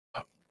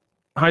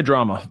high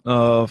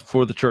drama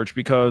for the church,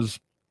 because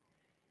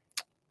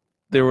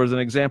there was an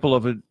example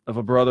of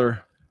a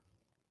brother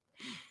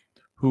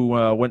who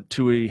went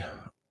to a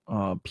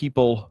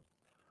people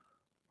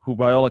who,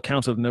 by all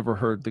accounts, have never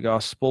heard the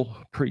gospel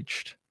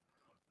preached.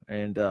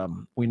 And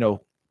we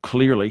know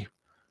clearly,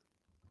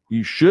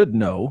 you should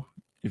know,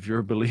 if you're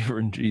a believer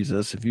in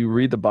Jesus, if you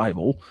read the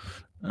Bible,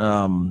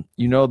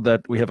 you know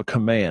that we have a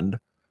command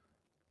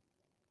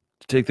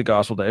to take the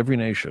gospel to every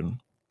nation,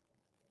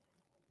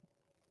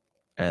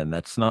 and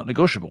that's not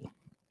negotiable.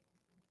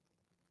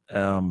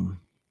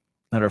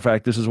 Matter of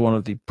fact, this is one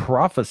of the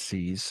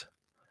prophecies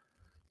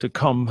to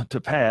come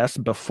to pass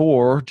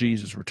before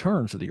Jesus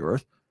returns to the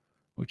earth,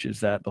 which is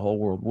that the whole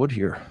world would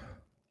hear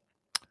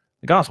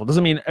the gospel.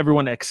 Doesn't mean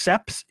everyone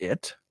accepts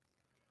it.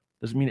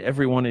 Doesn't mean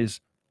everyone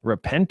is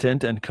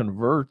repentant and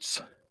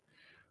converts.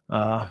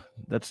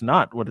 That's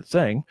not what it's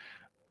saying.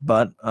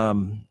 But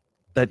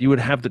that you would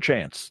have the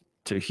chance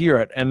to hear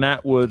it. And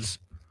that was,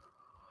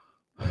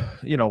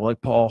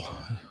 like Paul,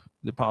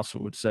 the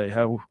apostle, would say,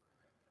 how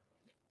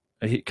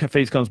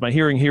faith comes by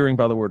hearing, hearing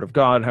by the word of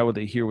God. How would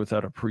they hear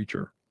without a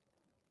preacher?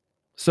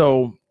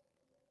 So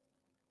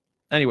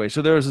anyway,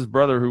 so there was this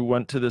brother who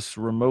went to this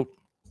remote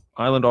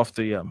island off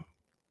the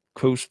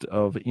coast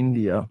of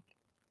India,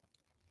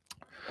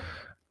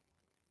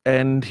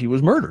 and he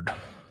was murdered.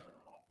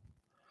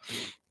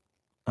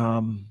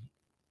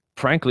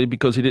 Frankly,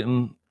 because he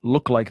didn't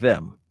look like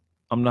them.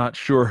 I'm not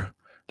sure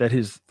that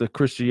the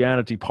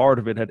Christianity part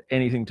of it had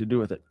anything to do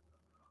with it,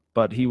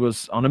 but he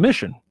was on a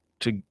mission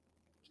to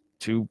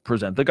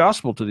present the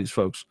gospel to these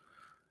folks,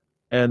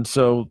 and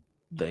so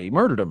they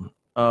murdered him.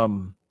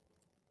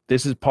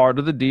 This is part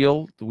of the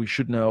deal that we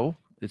should know.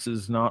 This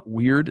is not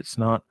weird. It's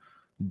not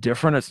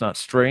different. It's not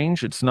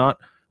strange. It's not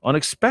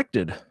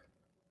unexpected.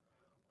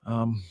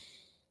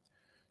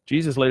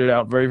 Jesus laid it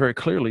out very, very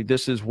clearly.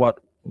 This is what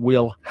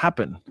will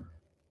happen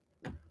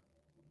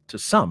to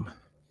some.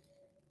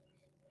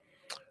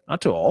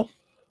 Not to all,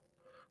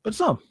 but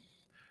some.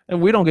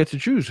 And we don't get to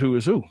choose who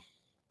is who.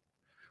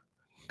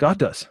 God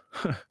does.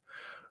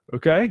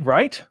 Okay,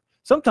 right?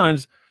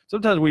 Sometimes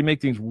we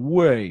make things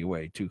way,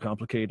 way too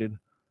complicated,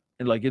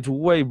 and like it's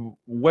way,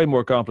 way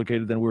more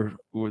complicated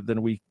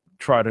than we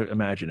try to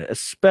imagine it.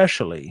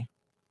 Especially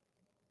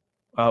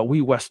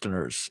we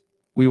Westerners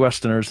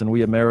and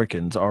we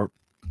Americans are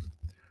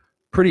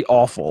pretty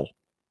awful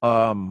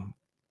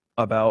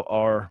about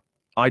our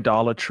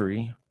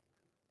idolatry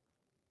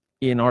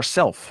in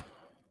ourself.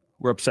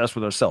 We're obsessed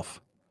with ourself.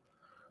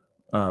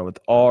 With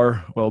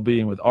our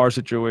well-being, with our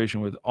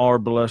situation, with our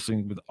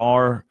blessing, with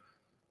our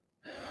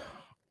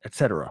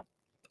etc.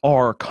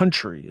 Our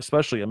country,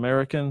 especially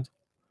Americans,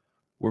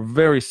 we're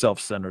very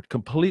self-centered,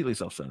 completely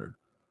self-centered.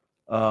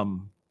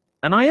 And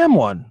I am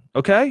one,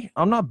 okay?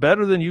 I'm not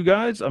better than you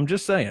guys. I'm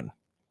just saying.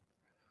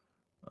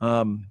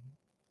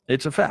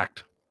 It's a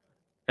fact.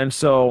 And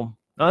so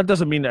that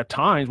doesn't mean at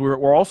times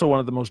we're also one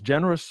of the most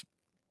generous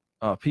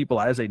people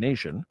as a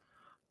nation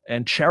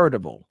and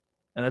charitable.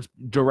 And that's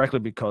directly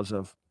because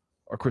of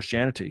our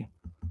Christianity.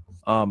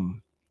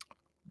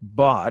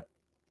 But at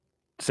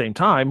the same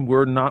time,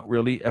 we're not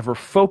really ever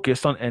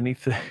focused on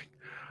anything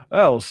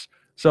else.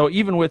 So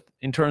even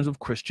in terms of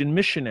Christian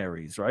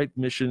missionaries, right?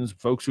 Missions,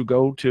 folks who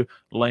go to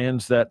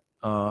lands that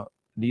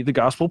need the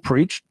gospel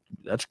preached,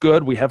 that's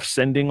good. We have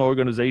sending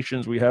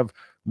organizations. We have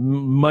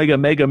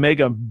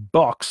mega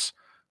bucks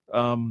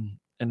and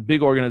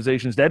big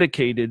organizations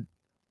dedicated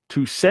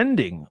to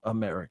sending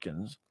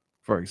Americans,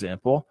 for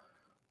example,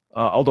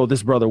 although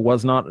this brother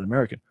was not an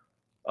American.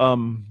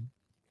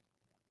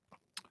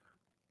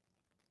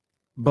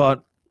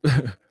 But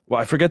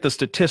well, I forget the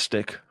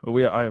statistic.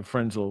 I have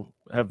friends who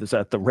have this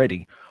at the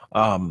ready.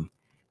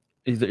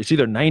 It's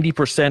either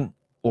 90%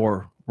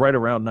 or right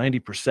around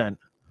 90%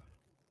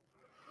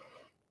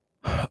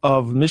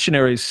 of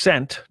missionaries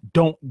sent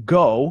don't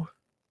go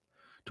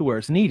to where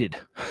it's needed.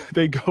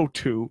 They go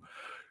to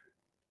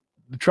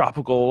the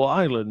tropical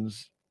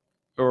islands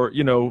or,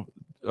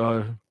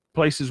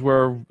 places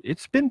where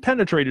it's been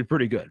penetrated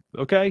pretty good.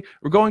 Okay.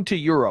 We're going to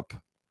Europe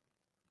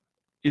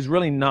is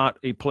really not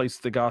a place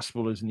the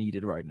gospel is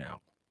needed right now.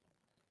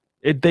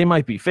 They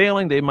might be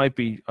failing. They might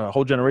be a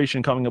whole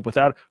generation coming up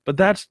without, but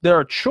that's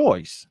their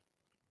choice.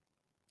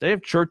 They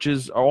have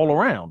churches all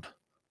around.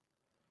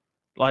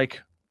 Like,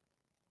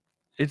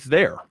 it's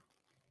there.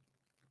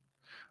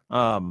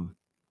 Not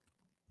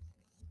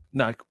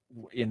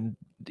in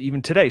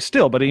even today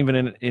still, but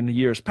even in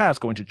years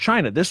past, going to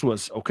China, this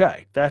was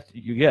okay. That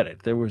you get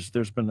it. There's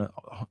been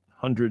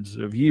hundreds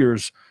of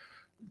years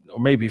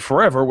or maybe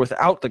forever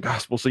without the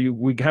gospel. So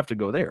we have to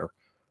go there.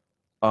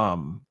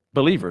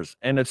 Believers.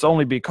 And it's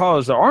only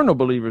because there are no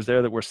believers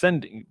there that we're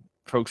sending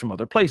folks from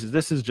other places.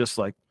 This is just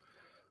like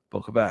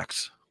Book of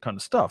Acts kind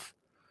of stuff.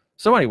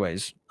 So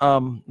anyways,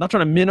 not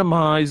trying to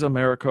minimize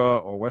America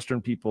or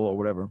Western people or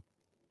whatever,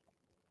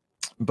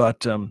 but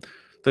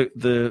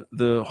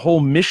the whole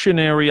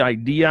missionary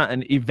idea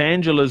and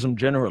evangelism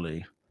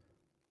generally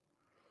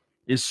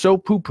is so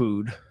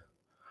poo-pooed.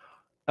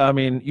 I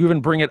mean, you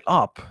even bring it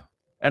up,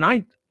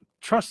 and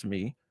trust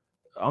me,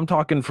 I'm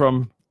talking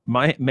from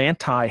my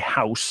Manti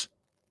house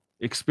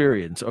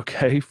experience,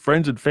 okay,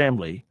 friends and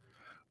family,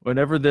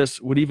 whenever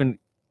this would even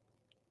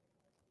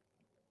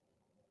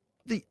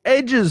the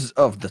edges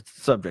of the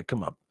subject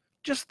come up,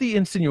 just the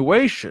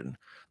insinuation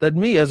that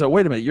me as a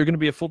wait a minute, you're going to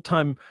be a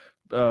full-time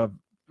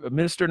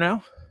minister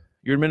now?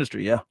 You're in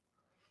ministry, yeah.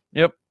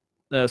 Yep.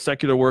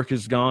 Secular work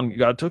is gone.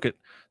 God took it.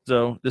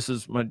 So this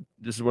is what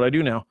I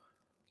do now.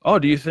 Oh,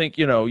 do you think,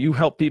 you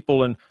help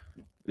people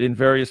in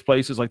various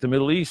places like the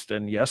Middle East?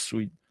 And yes,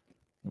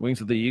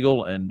 Wings of the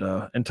Eagle and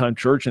End Time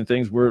Church and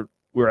things, we're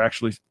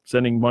actually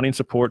sending money and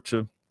support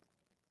to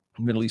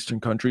Middle Eastern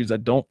countries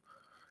that don't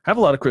have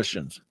a lot of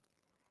Christians.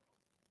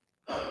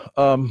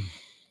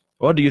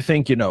 Well, do you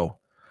think,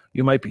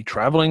 you might be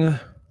traveling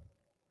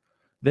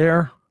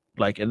there?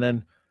 Like, and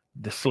then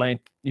the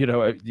slant, you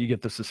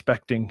get the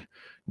suspecting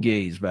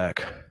gaze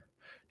back.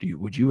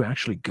 Would you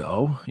actually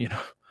go?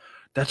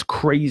 That's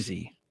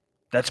crazy.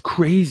 That's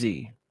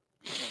crazy.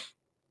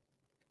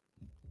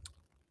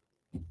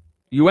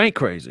 You ain't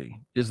crazy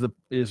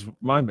is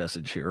my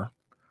message here.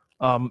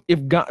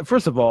 If God,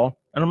 first of all,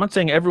 and I'm not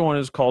saying everyone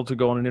is called to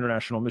go on an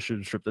international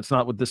mission trip. That's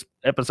not what this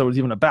episode is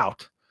even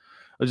about.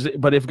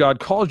 But if God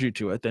calls you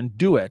to it, then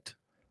do it.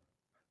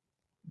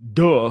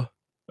 Duh.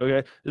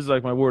 Okay, this is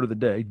like my word of the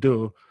day.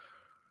 Duh.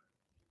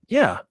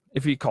 Yeah,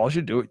 if He calls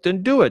you to do it,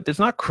 then do it. It's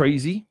not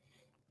crazy.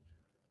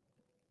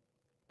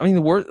 I mean,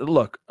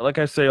 look, like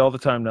I say all the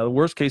time now, the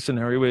worst case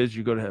scenario is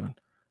you go to heaven.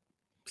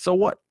 So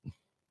what?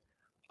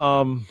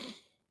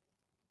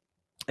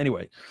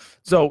 Anyway,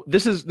 so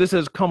this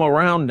has come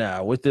around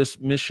now with this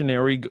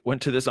missionary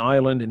went to this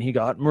island and he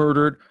got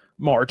martyred.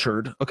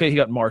 Okay, he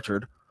got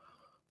martyred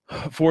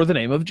for the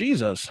name of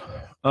Jesus.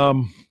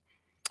 And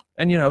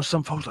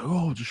some folks are like,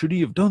 oh, should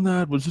he have done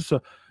that? Was this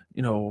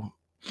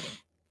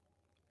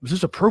was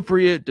this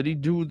appropriate? Did he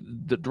do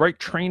the right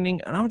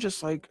training? And I'm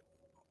just like,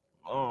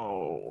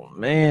 oh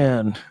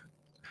man,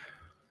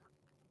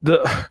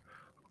 the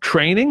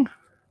training.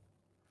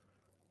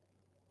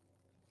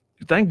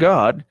 Thank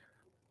God,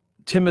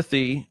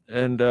 Timothy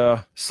and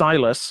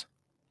Silas,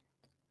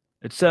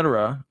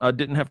 etc.,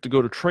 didn't have to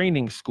go to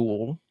training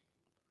school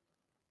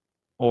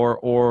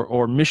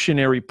or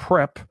missionary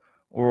prep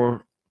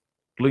or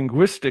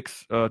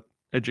linguistics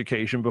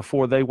education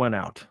before they went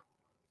out.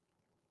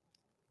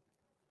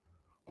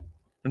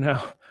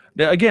 Now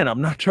again,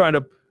 I'm not trying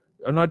to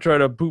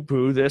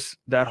poo-poo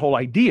that whole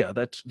idea.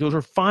 Those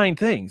are fine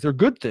things. They're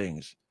good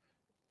things.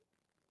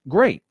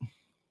 Great.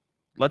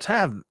 Let's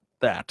have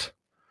that.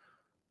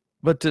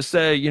 But to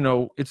say,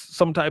 it's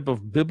some type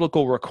of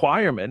biblical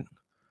requirement,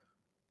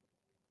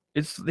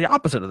 it's the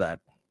opposite of that.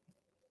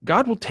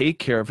 God will take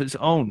care of His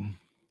own.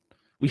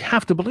 We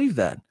have to believe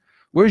that.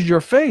 Where's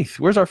your faith?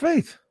 Where's our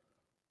faith?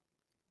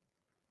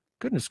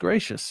 Goodness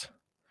gracious.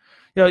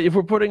 If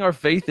we're putting our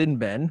faith in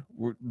men,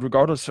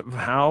 regardless of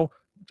how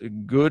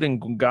good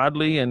and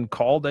godly and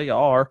called they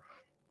are,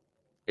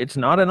 it's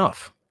not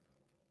enough.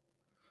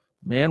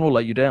 Man will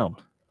let you down.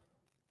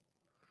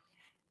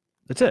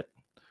 That's it.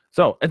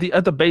 So at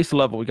the base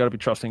level, we got to be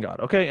trusting God.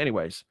 Okay.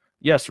 Anyways,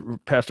 yes,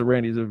 Pastor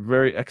Randy is a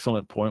very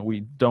excellent point. We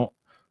don't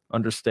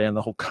understand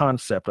the whole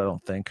concept, I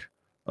don't think,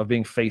 of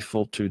being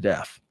faithful to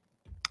death.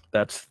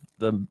 That's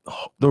the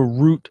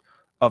root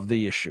of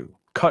the issue.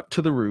 Cut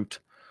to the root.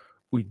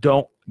 We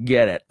don't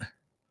get it.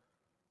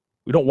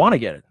 We don't want to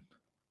get it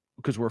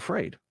because we're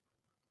afraid.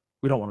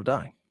 We don't want to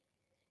die.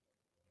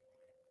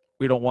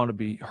 We don't want to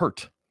be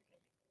hurt.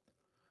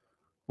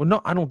 Well,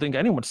 no, I don't think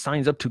anyone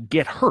signs up to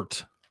get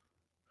hurt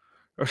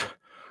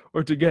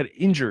or to get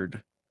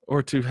injured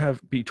or to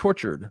be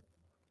tortured.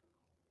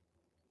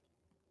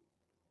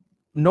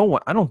 No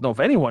one, I don't know of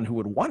anyone who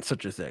would want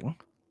such a thing.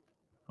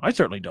 I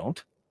certainly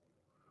don't.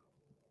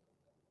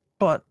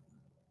 But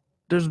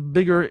there's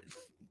bigger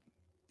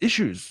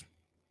issues,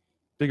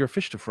 bigger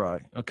fish to fry,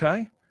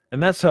 okay?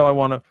 And that's how I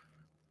want to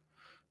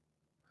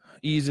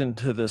ease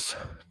into this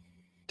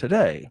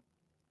today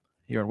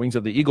here on Wings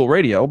of the Eagle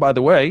Radio. By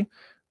the way,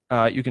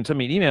 you can send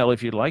me an email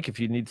if you'd like, if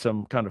you need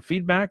some kind of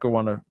feedback or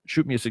want to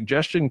shoot me a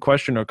suggestion,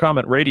 question, or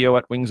comment,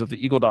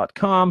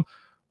 radio@wingsoftheeagle.com,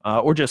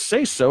 or just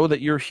say so that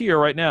you're here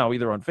right now,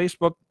 either on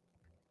Facebook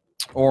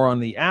or on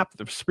the app,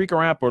 the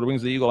Spreaker app, or the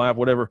Wings of the Eagle app,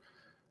 whatever.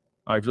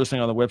 If you're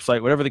listening on the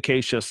website, whatever the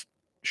case, just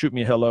shoot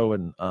me a hello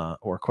and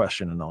or a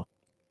question, and I'll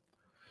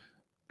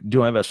do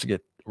my best to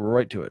get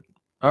right to it.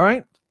 All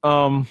right.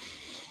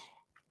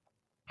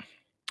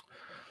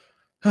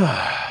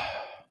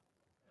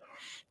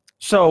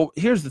 So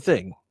here's the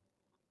thing.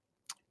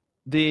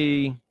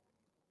 The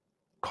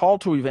call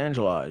to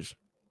evangelize,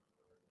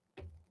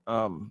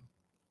 and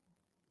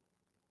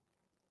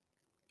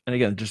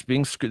again,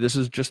 this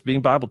is just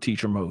being Bible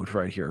teacher mode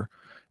right here.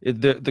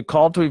 The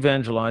call to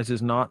evangelize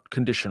is not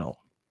conditional.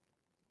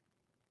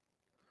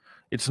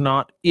 It's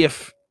not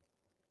if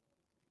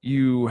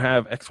you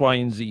have X, Y,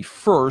 and Z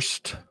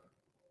first,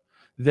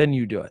 then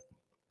you do it.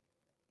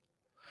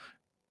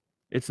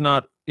 It's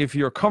not if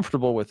you're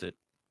comfortable with it,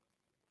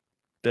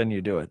 then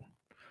you do it.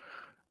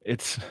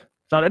 It's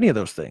not any of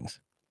those things.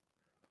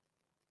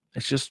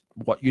 It's just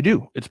what you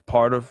do. It's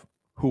part of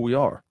who we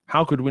are.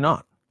 How could we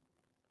not?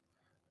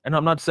 And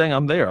I'm not saying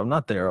I'm there. I'm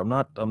not there. I'm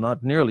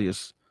not nearly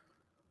as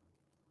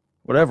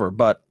whatever,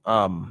 but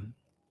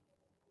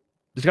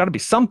there's got to be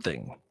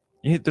something.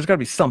 There's got to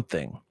be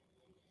something.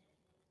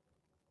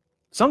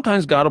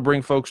 Sometimes God will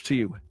bring folks to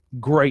you.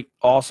 Great,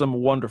 awesome,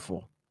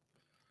 wonderful.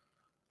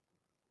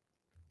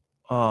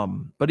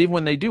 But even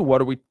when they do,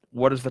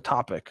 what is the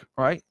topic,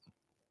 right?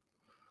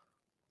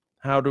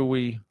 Do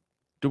we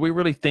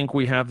really think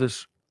we have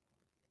this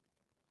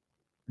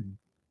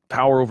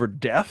power over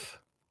death?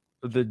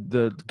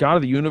 The God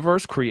of the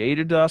universe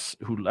created us,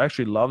 who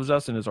actually loves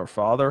us and is our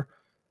Father,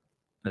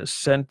 and has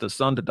sent the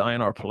Son to die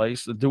in our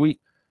place.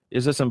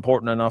 Is this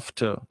important enough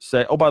to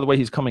say, oh, by the way,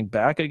 he's coming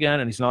back again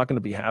and he's not going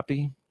to be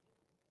happy?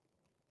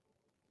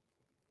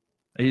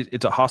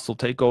 It's a hostile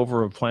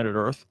takeover of planet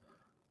Earth.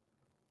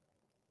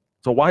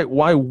 So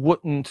why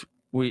wouldn't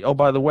we? Oh,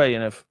 by the way,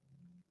 and if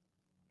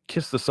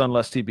kiss the Son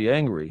lest he be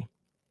angry.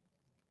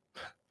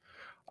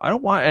 I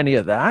don't want any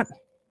of that.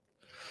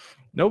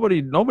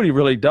 Nobody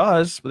really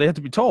does, but they have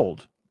to be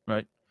told,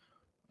 right?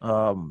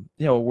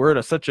 We're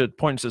at such a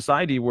point in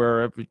society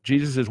where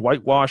Jesus is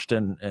whitewashed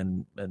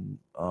and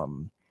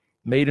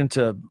made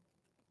into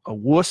a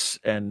wuss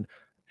and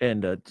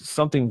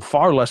something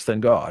far less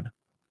than God.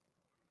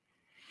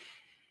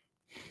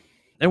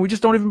 And we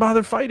just don't even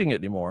bother fighting it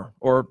anymore,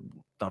 or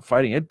not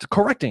fighting it,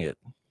 correcting it.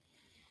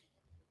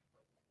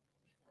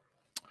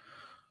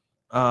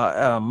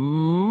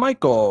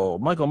 Michael,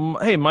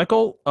 hey,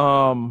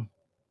 Michael,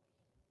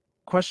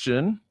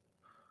 question.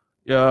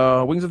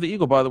 Wings of the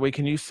Eagle, by the way,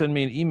 can you send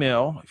me an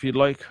email if you'd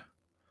like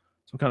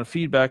some kind of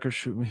feedback, or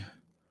shoot me?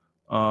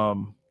 I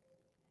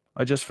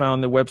just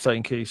found the website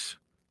in case.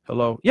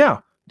 Hello.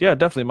 Yeah,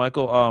 definitely,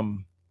 Michael.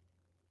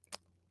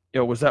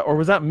 Was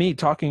that me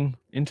talking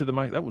into the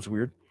mic? That was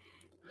weird.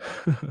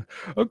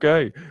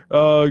 Okay.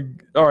 All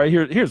right,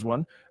 here's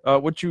one.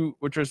 What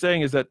you're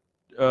saying is that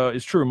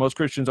is true. Most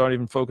Christians aren't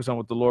even focused on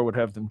what the Lord would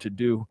have them to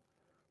do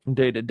from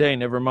day to day.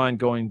 Never mind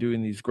doing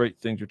these great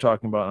things you're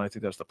talking about, and I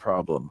think that's the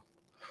problem.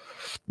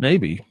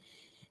 Maybe.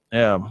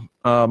 Yeah.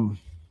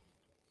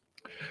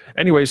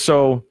 Anyway,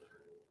 so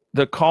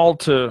the call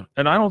to,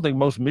 and I don't think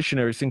most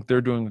missionaries think they're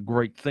doing a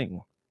great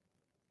thing.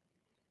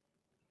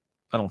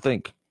 I don't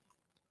think.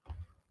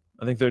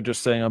 I think they're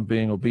just saying I'm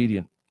being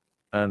obedient,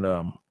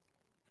 and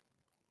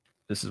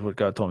this is what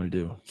God told me to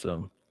do.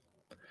 So,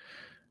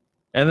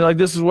 and they're like,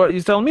 this is what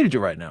he's telling me to do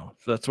right now.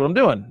 So that's what I'm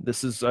doing.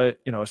 This is, I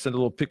sent a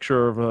little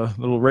picture of a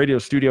little radio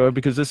studio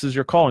because this is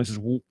your calling. He says,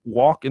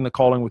 walk in the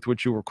calling with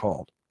which you were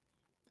called.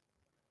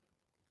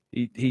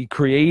 He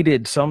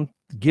created some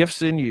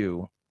gifts in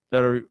you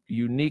that are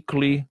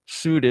uniquely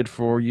suited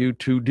for you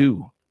to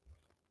do.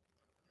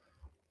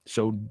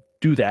 So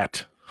do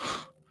that.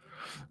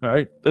 All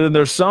right. And then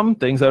there's some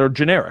things that are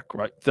generic,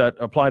 right, that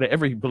apply to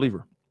every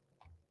believer.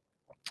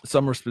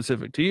 Some are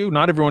specific to you.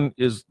 Not everyone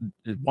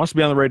wants to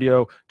be on the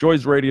radio,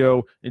 enjoys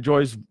radio,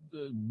 enjoys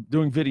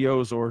doing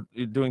videos or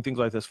doing things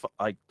like this.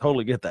 I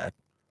totally get that.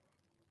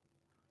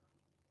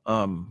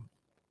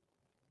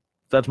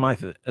 That's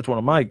one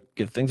of my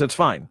gift things. That's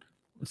fine.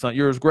 It's not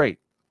yours, great.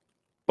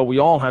 But we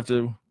all have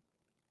to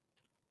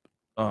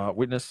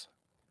witness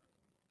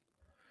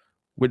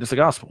the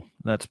gospel.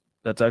 That's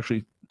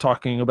actually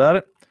talking about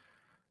it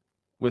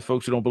with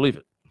folks who don't believe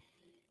it.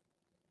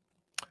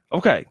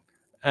 Okay.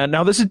 And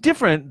now this is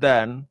different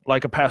than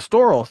like a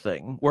pastoral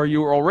thing where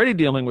you are already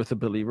dealing with a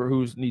believer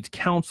who needs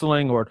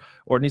counseling or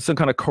needs some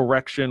kind of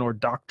correction or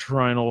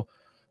doctrinal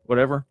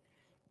whatever.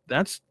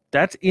 That's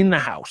in the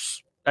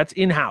house. That's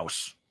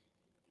in-house.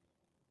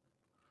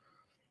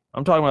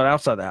 I'm talking about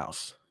outside the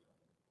house.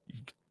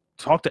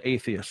 Talk to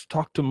atheists.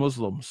 Talk to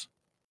Muslims.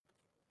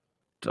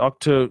 Talk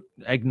to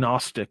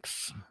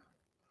agnostics.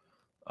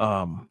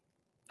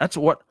 That's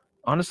what,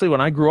 honestly,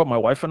 when I grew up, my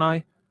wife and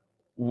I,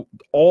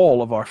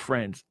 all of our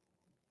friends,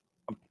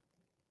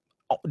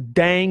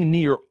 dang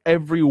near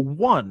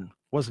everyone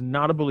was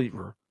not a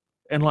believer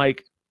and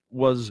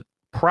was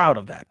proud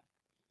of that.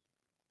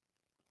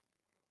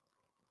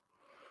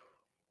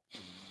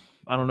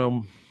 I don't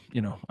know,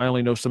 I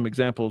only know some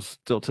examples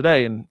still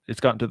today, and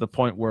it's gotten to the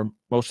point where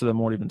most of them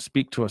won't even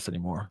speak to us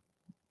anymore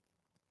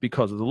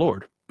because of the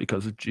Lord,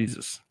 because of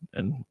Jesus,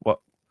 and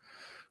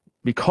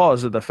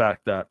because of the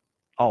fact that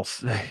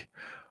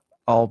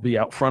I'll be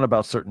out front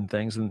about certain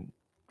things and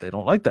they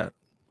don't like that.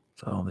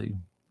 So they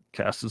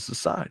cast us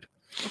aside.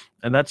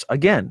 And that's,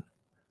 again,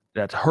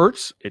 that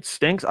hurts. It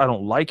stinks. I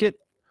don't like it.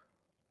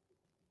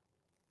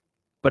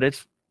 But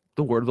it's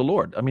the word of the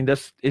Lord. I mean,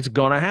 it's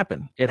going to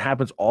happen. It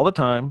happens all the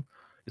time.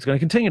 It's going to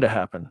continue to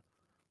happen.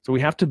 So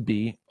we have to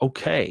be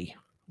okay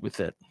with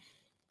it.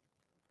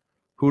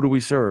 Who do we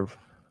serve?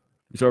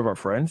 We serve our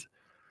friends,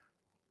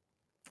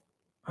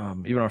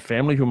 even our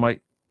family who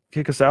might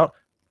kick us out.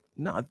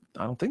 No,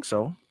 I don't think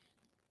so.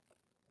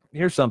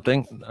 Here's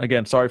something.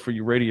 Again, sorry for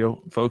you radio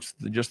folks.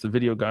 Just the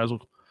video guys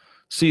will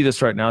see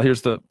this right now.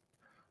 Here's the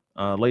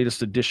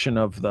latest edition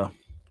of the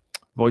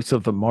Voice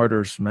of the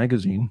Martyrs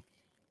magazine.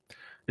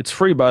 It's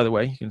free, by the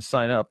way. You can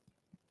sign up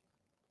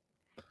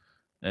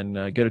and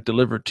get it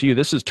delivered to you.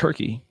 This is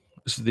Turkey.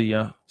 This is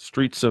the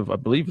streets of, I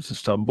believe it's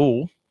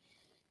Istanbul.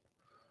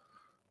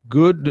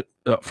 good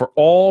for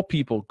all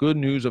people, good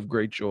news of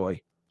great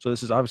joy. So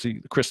this is obviously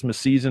the Christmas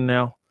season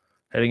now,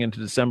 heading into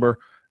December.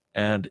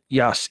 And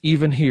yes,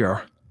 even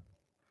here,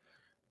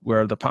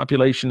 where the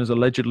population is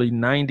allegedly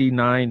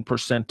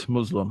 99%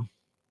 Muslim,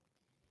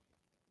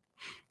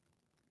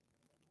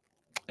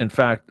 in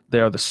fact, they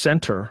are the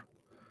center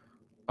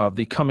of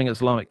the coming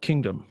Islamic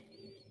kingdom.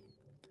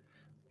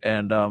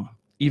 And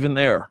even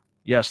there,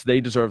 yes,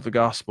 they deserve the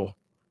gospel.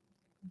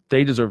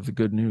 They deserve the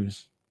good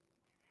news.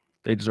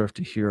 They deserve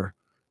to hear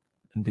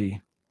and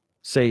be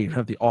saved,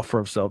 have the offer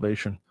of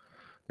salvation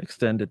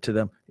extended to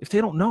them. If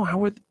they don't know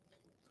how it,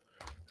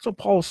 that's what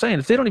Paul is saying.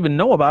 If they don't even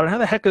know about it, how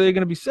the heck are they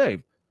going to be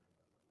saved?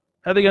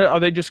 Are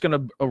they just going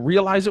to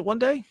realize it one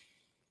day?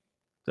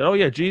 That, oh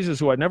yeah, Jesus,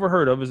 who I'd never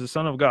heard of, is the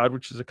Son of God,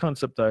 which is a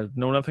concept I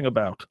know nothing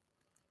about.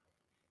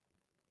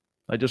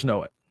 I just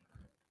know it.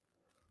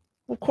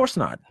 Well, of course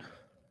not.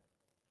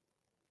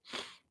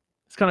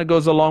 This kind of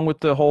goes along with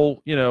the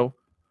whole,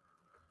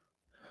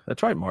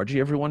 that's right,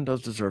 Margie, everyone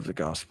does deserve the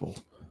gospel.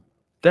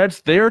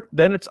 That's there,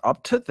 then it's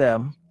up to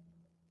them.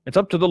 It's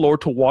up to the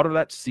Lord to water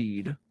that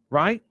seed,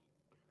 right?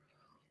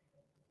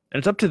 And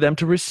it's up to them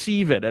to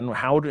receive it. And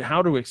how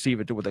to receive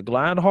it? With a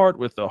glad heart,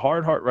 with a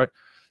hard heart, right?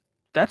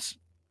 That's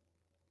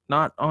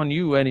not on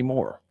you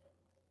anymore.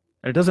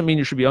 And it doesn't mean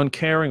you should be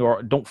uncaring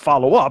or don't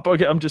follow up.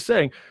 Okay, I'm just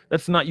saying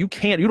that's not, you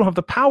don't have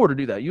the power to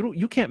do that.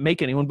 You can't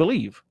make anyone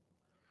believe.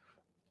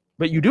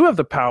 But you do have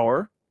the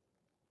power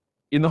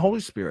in the Holy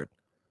Spirit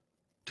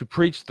to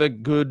preach the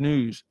good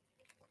news.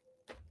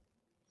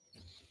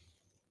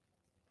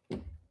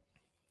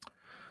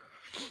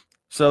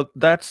 So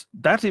that's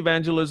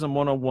evangelism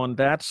 101.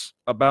 That's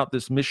about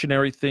this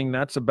missionary thing.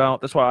 That's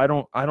why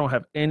I don't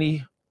have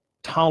any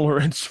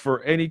tolerance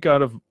for any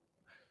kind of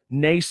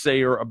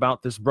naysayer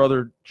about this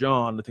brother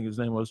John, I think his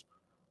name was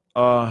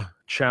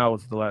Chow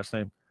was the last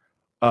name,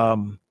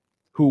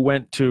 who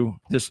went to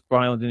this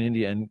island in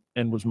India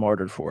and was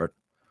martyred for it.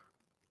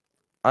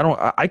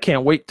 I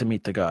can't wait to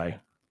meet the guy.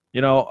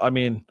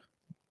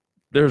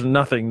 There's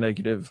nothing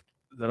negative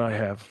that I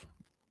have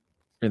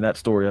in that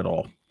story at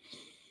all.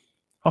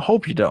 I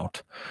hope you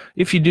don't.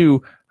 If you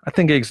do, I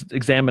think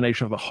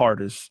examination of the heart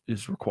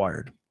is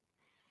required.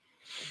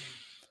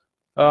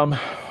 Okay.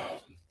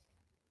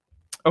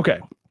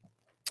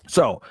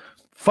 So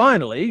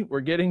finally,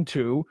 we're getting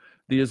to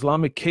the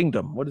Islamic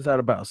kingdom. What is that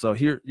about? So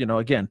here,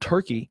 again,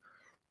 Turkey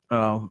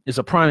is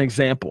a prime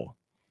example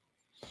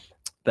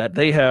that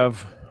they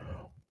have,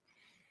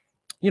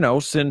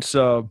 since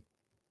in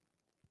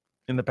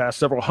the past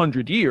several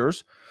hundred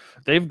years,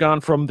 they've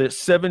gone from the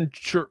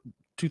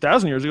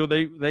 2,000 years ago,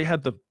 they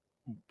had the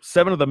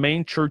 7 of the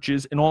main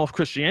churches in all of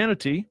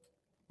Christianity.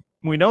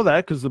 We know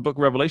that because the book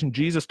of Revelation,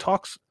 Jesus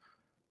talks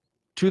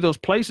to those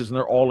places, and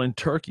they're all in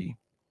Turkey.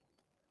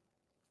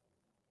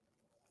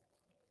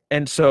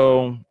 And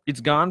so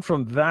it's gone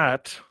from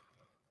that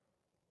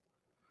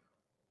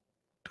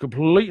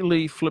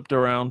completely flipped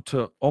around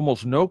to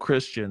almost no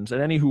Christians,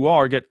 and any who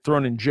are get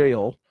thrown in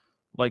jail,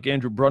 like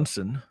Andrew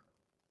Brunson.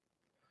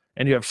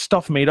 And you have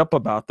stuff made up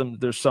about them.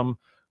 There's some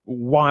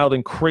wild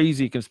and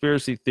crazy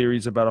conspiracy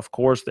theories about, of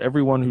course,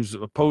 everyone who's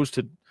opposed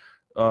to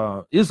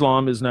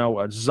Islam is now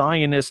a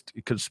Zionist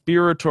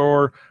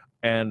conspirator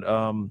and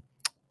part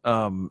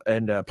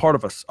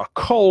of a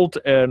cult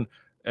and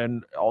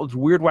all this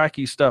weird,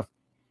 wacky stuff.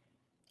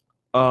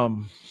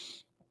 That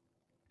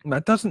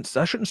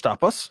shouldn't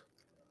stop us.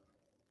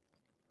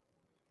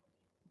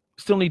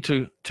 Still need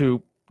to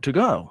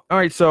go. All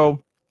right,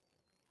 so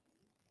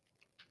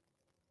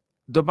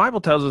the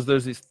Bible tells us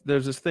there's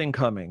this thing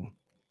coming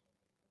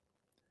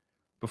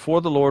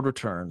before the Lord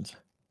returns,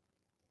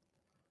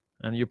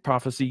 and your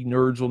prophecy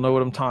nerds will know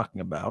what I'm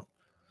talking about.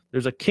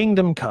 There's a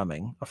kingdom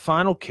coming, a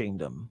final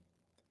kingdom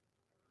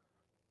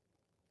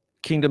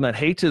that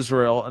hates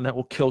Israel and that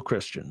will kill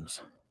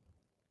Christians.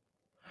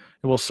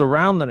 It will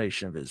surround the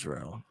nation of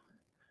Israel.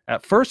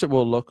 At first, it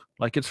will look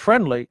like it's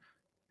friendly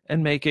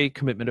and make a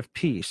commitment of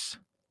peace.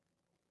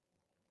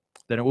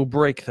 Then it will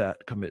break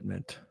that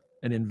commitment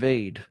and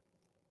invade.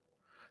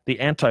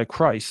 The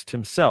Antichrist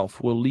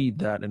himself will lead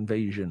that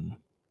invasion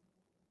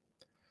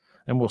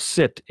and will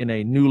sit in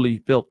a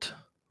newly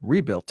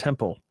rebuilt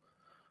temple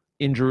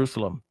in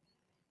Jerusalem.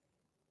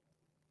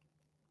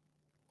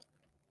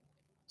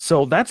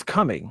 So that's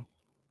coming.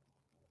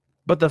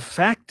 But the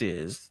fact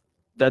is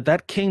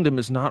that kingdom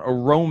is not a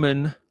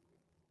Roman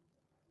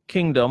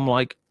kingdom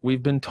like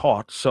we've been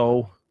taught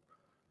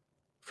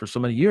for so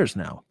many years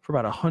now. For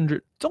about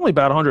 100, it's only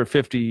about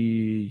 150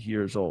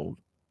 years old.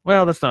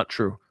 Well, that's not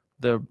true.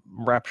 The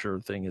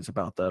rapture thing is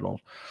about that old.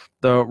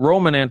 The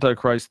Roman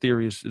Antichrist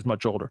theory is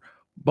much older.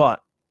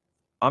 But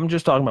I'm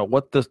just talking about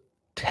what the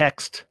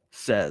text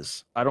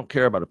says. I don't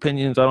care about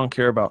opinions. I don't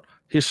care about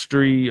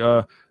history,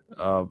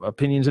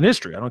 opinions in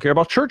history. I don't care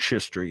about church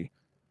history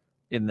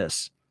in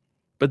this.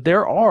 But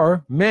there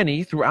are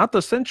many throughout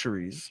the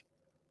centuries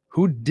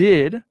who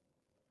did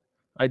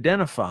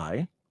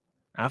identify,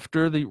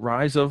 after the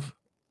rise of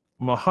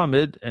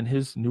Muhammad and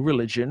his new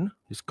religion,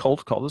 his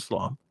cult called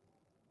Islam,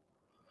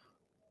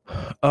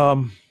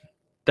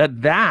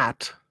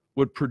 that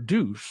would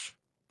produce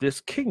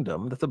this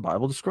kingdom that the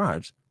Bible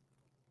describes.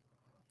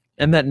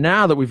 And that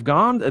now that we've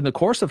gone in the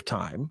course of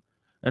time,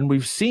 and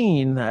we've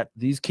seen that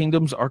these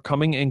kingdoms are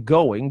coming and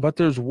going, but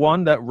there's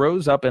one that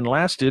rose up and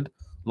lasted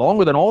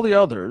longer than all the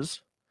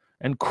others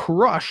and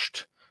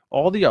crushed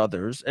all the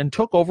others and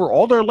took over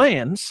all their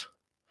lands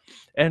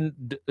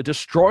and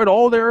destroyed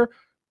all their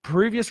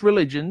previous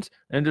religions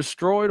and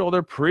destroyed all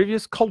their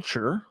previous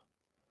culture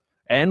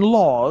and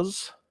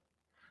laws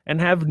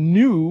and have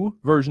new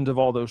versions of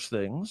all those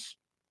things.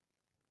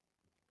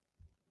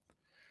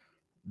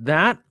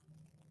 That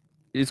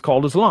is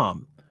called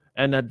Islam.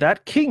 And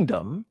that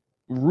kingdom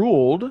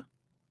ruled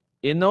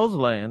in those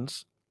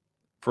lands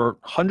for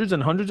hundreds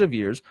and hundreds of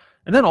years.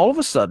 And then all of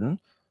a sudden,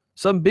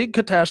 some big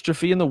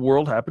catastrophe in the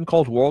world happened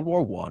called World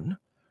War I,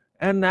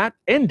 and that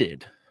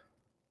ended.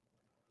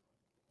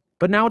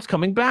 But now it's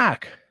coming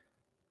back.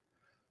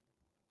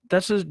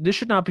 This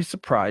should not be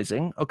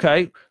surprising,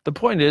 okay? The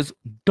point is,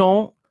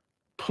 don't,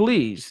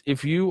 please,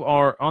 if you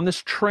are on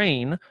this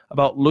train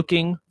about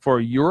looking for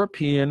a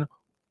European,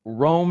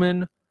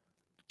 Roman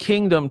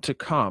kingdom to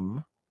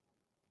come,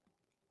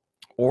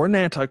 or an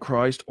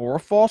antichrist, or a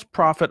false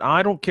prophet,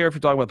 I don't care if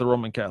you're talking about the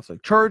Roman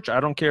Catholic Church, I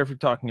don't care if you're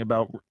talking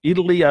about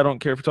Italy, I don't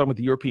care if you're talking about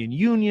the European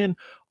Union,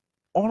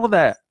 all of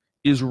that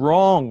is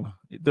wrong.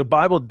 The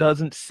Bible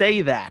doesn't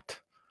say that.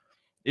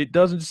 It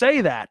doesn't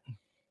say that.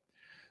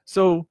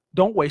 So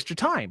don't waste your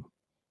time.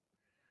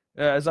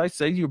 As I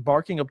say, you're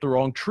barking up the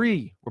wrong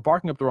tree. We're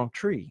barking up the wrong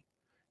tree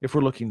if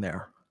we're looking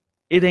there.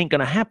 It ain't going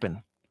to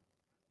happen.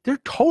 They're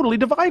totally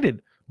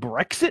divided.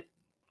 Brexit?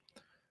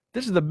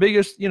 This is the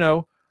biggest,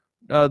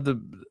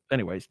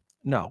 anyways,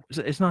 no,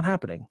 it's not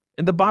happening.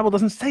 And the Bible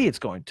doesn't say it's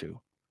going to.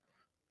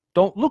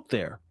 Don't look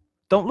there.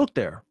 Don't look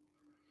there.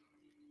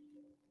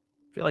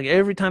 I feel like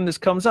every time this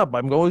comes up,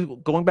 I'm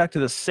going back to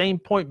the same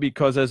point,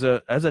 because as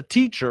a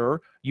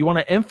teacher, you want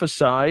to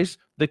emphasize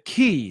the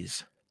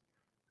keys.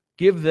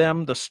 Give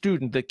them, the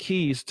student, the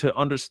keys to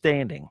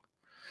understanding.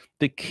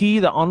 The key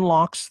that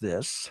unlocks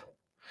this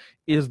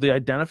is the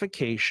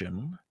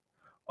identification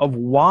of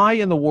why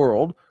in the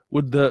world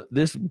would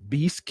this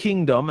beast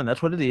kingdom, and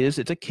that's what it is,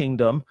 it's a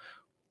kingdom.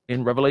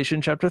 In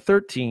Revelation chapter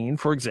 13,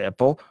 for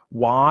example,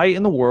 why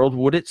in the world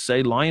would it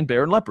say lion,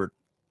 bear, and leopard?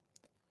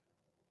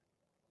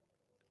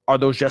 Are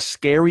those just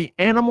scary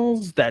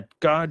animals that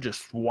God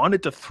just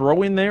wanted to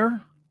throw in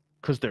there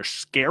because they're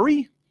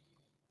scary?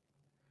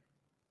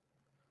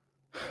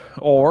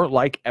 Or,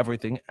 like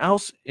everything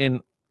else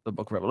in the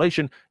book of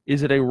Revelation,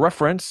 is it a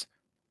reference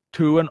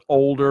to an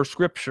older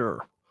scripture?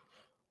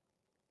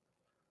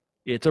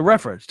 It's a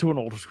reference to an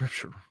older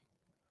scripture.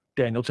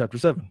 Daniel chapter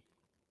 7.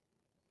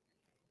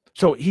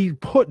 So he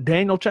put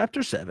Daniel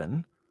chapter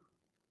 7,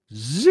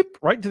 zip,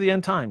 right to the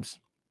end times.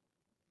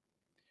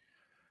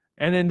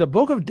 And in the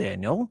book of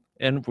Daniel,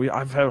 and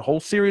I've had a whole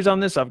series on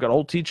this. I've got a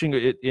whole teaching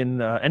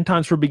in End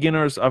Times for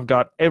Beginners. I've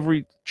got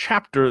every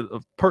chapter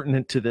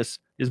pertinent to this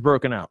is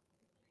broken out.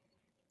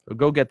 So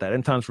go get that,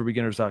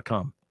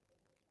 endtimesforbeginners.com.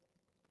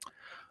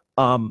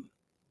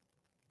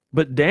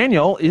 But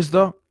Daniel is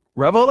the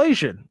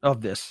revelation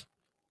of this.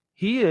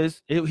 He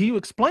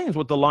explains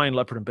what the lion,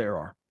 leopard, and bear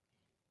are.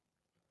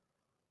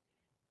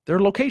 They're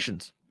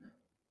locations.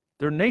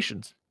 They're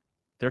nations.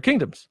 They're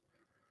kingdoms.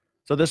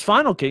 So this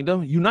final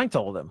kingdom unites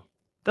all of them.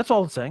 That's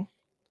all it's saying.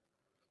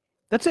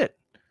 That's it.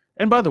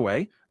 And by the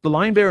way, the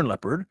lion, bear, and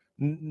leopard,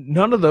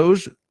 none of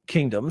those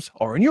kingdoms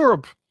are in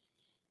Europe.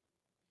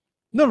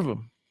 None of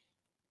them.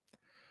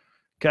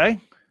 Okay?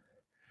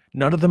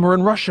 None of them are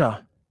in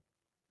Russia.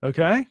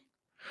 Okay?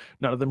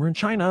 None of them are in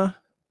China.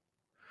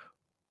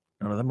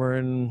 None of them are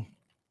in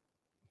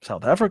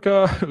South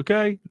Africa.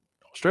 Okay?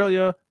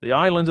 Australia, the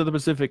islands of the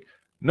Pacific.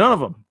 None of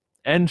them.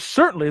 And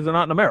certainly they're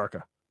not in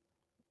America.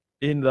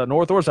 In the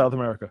North or South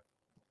America.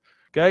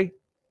 Okay?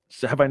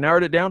 So have I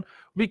narrowed it down?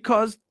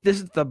 Because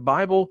the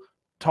Bible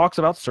talks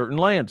about certain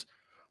lands.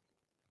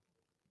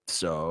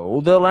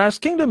 So the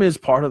last kingdom is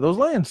part of those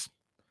lands.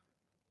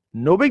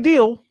 No big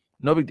deal.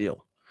 No big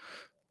deal.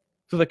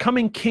 So the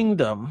coming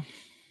kingdom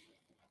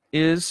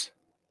is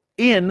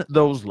in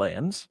those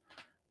lands.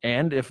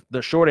 And if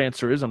the short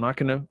answer is, I'm not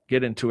going to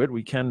get into it.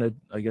 We can,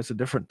 I guess, a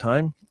different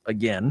time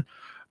again.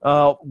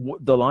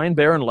 The lion,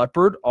 bear, and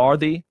leopard are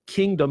the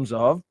kingdoms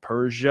of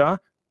Persia,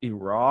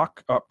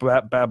 Iraq,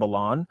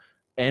 Babylon,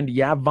 and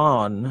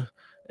Yavan.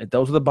 And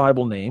those are the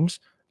Bible names.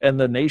 And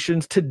the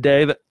nations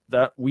today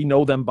that we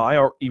know them by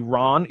are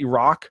Iran,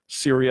 Iraq,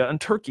 Syria, and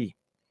Turkey.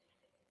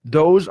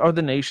 Those are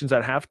the nations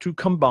that have to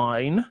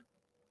combine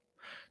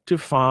to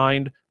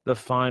find the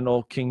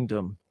final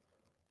kingdom.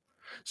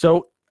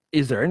 So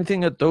is there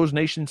anything that those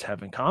nations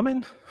have in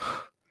common?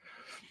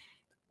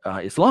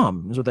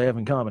 Islam is what they have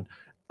in common.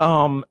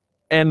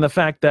 And the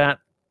fact that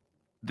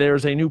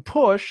there's a new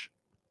push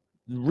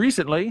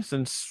recently,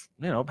 since,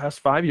 past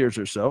 5 years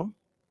or so,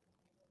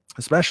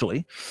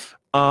 especially,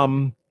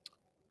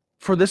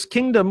 for this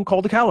kingdom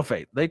called the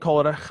Caliphate. They call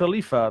it a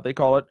Khalifa. They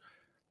call it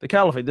the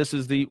Caliphate. This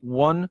is the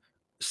one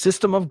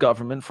system of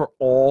government for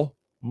all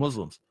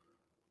Muslims.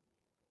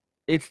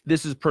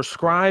 This is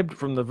prescribed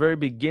from the very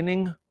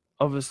beginning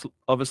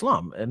of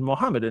Islam and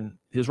Muhammad and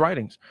his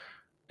writings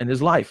and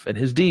his life and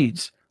his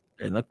deeds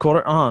and the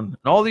Quran. And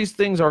all these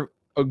things are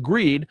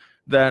agreed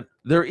that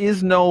there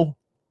is no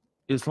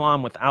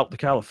Islam without the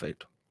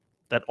caliphate,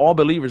 that all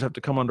believers have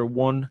to come under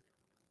one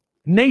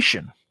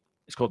nation.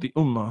 It's called the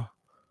Ummah,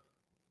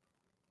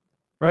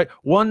 right?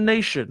 One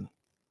nation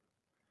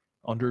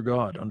under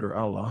God, under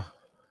Allah.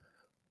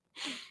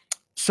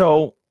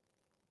 So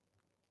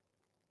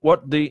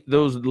what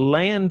those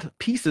land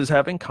pieces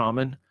have in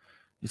common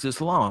is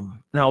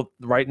Islam. Now,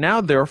 right now,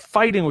 they're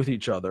fighting with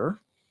each other.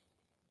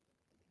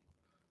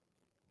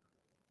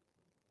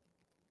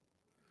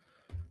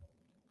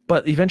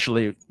 But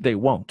eventually, they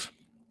won't.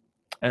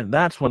 And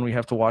that's when we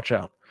have to watch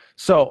out.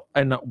 So,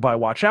 and by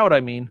watch out,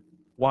 I mean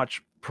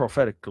watch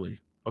prophetically.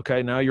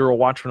 Okay, now you're a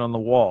watchman on the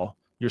wall.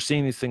 You're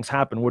seeing these things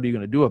happen. What are you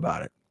going to do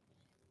about it?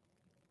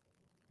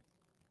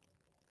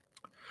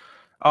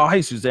 Oh,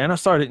 hey, Susanna.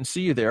 Sorry I didn't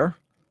see you there.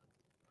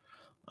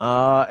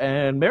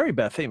 And Mary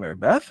Beth. Hey, Mary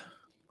Beth.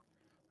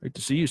 Great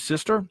to see you,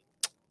 sister.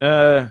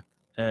 And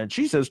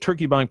she says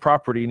Turkey buying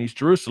property in East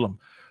Jerusalem.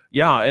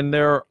 Yeah, and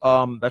they're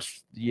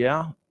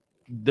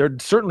they're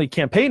certainly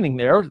campaigning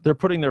there. They're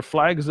putting their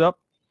flags up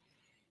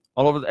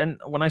all over. And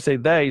when I say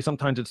they,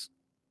 sometimes it's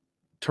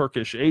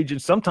Turkish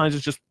agents. Sometimes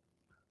it's just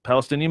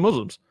Palestinian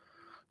Muslims,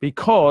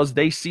 because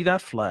they see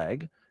that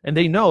flag and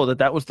they know that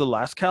that was the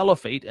last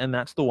caliphate, and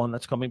that's the one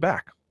that's coming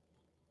back.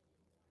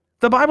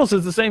 The Bible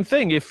says the same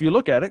thing. If you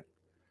look at it,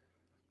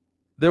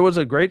 there was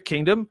a great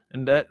kingdom,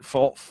 and that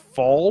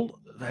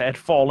had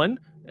fallen,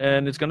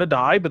 and it's going to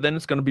die, but then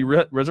it's going to be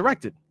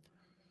resurrected.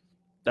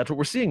 That's what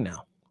we're seeing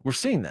now. We're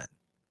seeing that.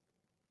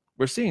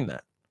 We're seeing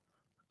that.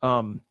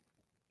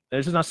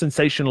 This is not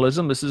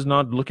sensationalism. This is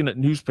not looking at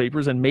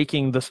newspapers and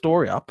making the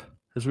story up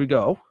as we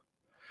go.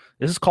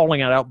 This is calling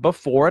it out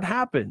before it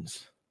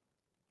happens.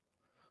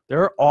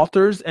 There are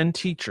authors and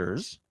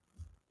teachers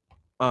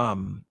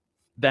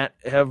that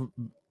have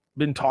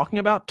been talking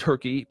about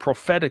Turkey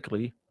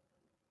prophetically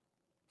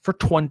for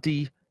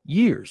 20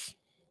 years.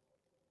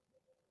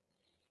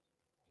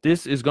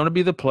 This is going to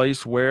be the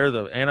place where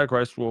the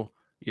Antichrist will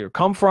either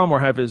come from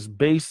or have his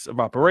base of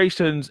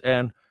operations,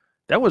 and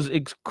that was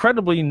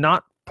incredibly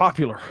not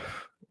popular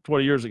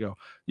 20 years ago.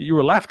 You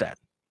were laughed at.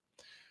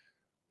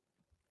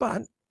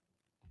 But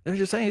they're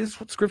just saying this is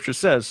what Scripture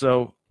says,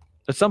 so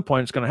at some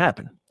point it's going to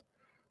happen.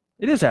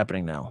 It is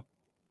happening now.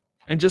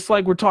 And just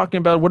like we're talking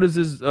about, what is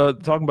this,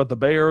 talking about the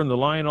bear and the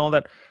lion and all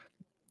that,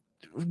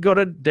 go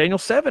to Daniel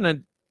 7,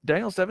 and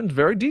Daniel 7 is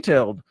very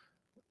detailed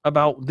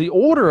about the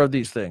order of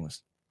these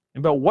things,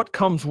 about what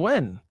comes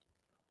when.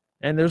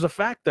 And there's a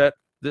fact that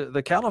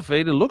the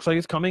caliphate, it looks like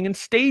it's coming in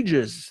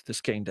stages,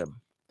 this kingdom.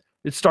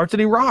 It starts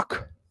in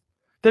Iraq,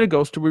 then it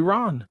goes to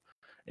Iran,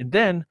 and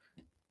then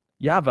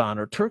Yavan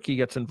or Turkey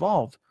gets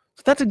involved.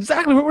 So that's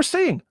exactly what we're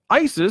seeing.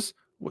 ISIS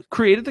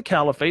created the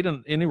caliphate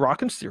in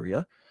Iraq and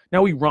Syria.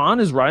 Now Iran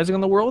is rising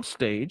on the world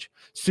stage.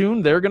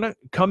 Soon they're going to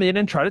come in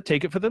and try to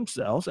take it for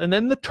themselves, and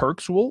then the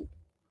Turks will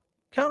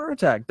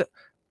counterattack.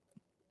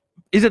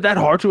 Is it that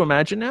hard to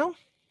imagine now?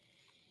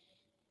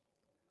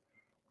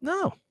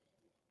 No.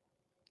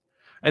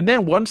 And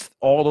then once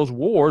all those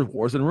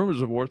wars and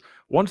rumors of wars,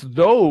 once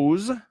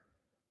those, and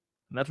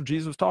that's what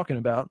Jesus was talking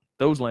about,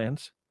 those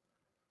lands,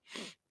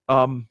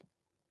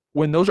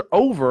 when those are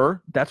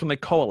over, that's when they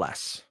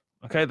coalesce.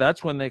 Okay,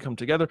 that's when they come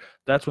together.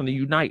 That's when they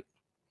unite.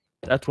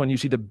 That's when you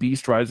see the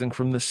beast rising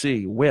from the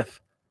sea with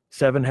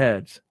 7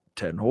 heads,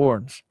 10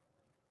 horns,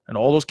 and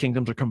all those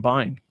kingdoms are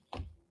combined.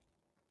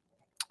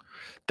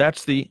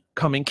 That's the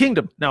coming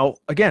kingdom. Now,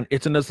 again,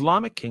 it's an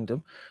Islamic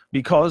kingdom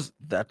because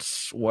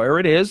that's where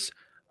it is.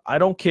 I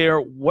don't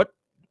care what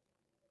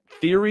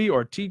theory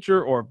or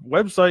teacher or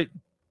website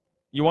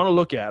you want to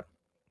look at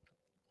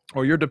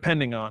or you're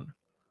depending on.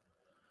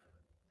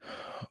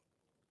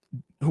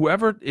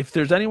 Whoever, if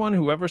there's anyone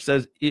who ever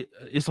says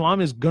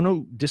Islam is going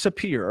to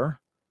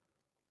disappear,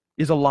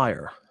 is a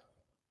liar.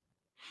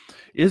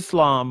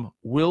 Islam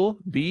will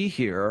be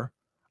here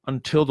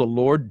until the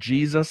Lord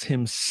Jesus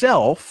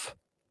himself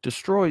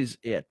destroys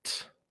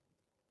it.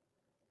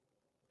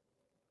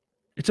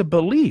 It's a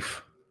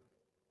belief.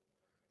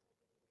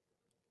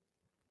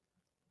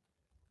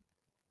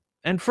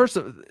 And first,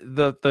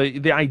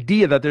 the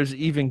idea that there's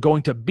even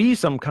going to be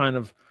some kind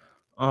of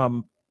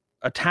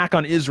attack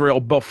on Israel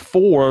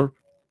before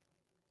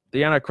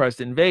the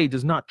Antichrist invades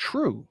is not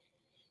true.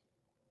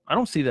 I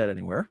don't see that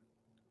anywhere.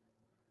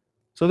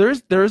 So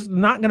there's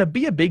not going to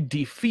be a big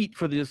defeat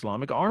for the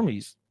Islamic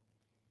armies.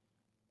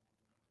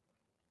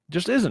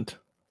 Just isn't.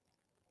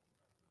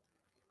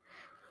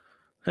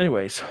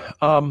 Anyways,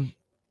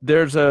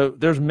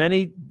 there's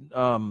many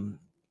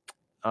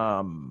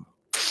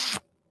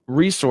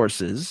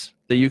resources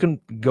that you can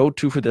go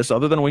to for this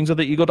other than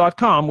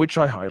wingsoftheeagle.com, which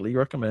I highly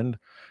recommend,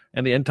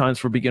 and the End Times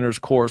for Beginners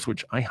course,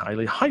 which I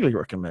highly, highly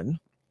recommend.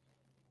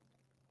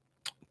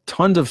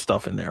 Tons of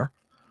stuff in there.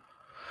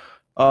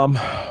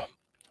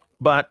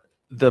 But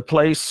the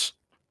place,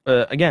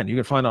 again, you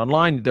can find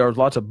online. There are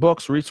lots of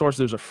books, resources.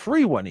 There's a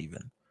free one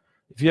even.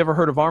 If you ever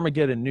heard of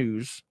Armageddon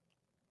News,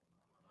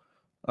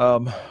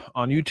 on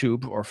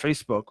YouTube or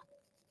Facebook.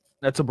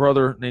 That's a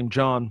brother named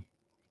John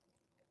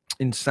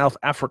in South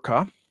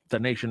Africa, the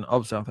nation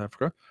of South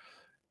Africa.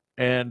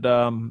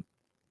 And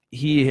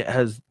he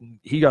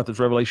got this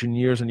revelation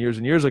years and years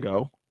and years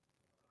ago.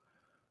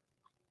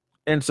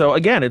 And so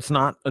again, it's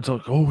like,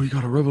 oh, he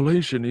got a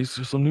revelation. He's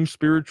just some new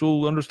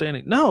spiritual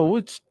understanding. No,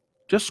 it's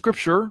just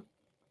scripture.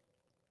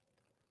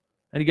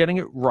 And getting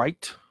it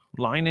right,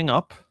 lining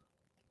up,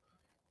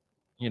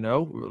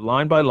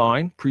 line by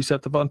line,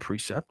 precept upon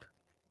precept.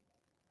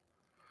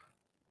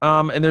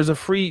 And there's a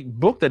free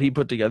book that he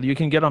put together you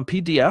can get on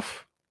PDF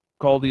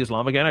called The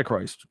Islamic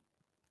Antichrist.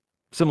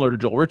 Similar to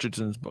Joel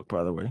Richardson's book,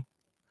 by the way.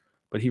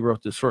 But he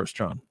wrote this first,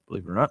 John,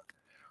 believe it or not.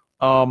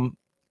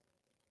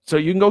 So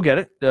you can go get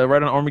it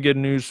right on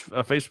Armageddon News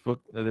Facebook.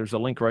 There's a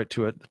link right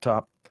to it at the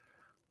top.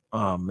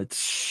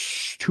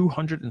 It's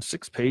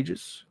 206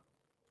 pages.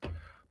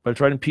 But it's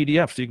right in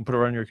PDF, so you can put it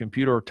on your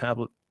computer or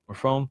tablet or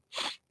phone.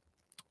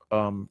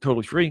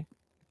 Totally free.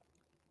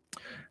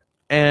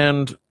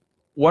 And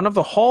one of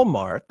the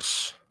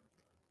hallmarks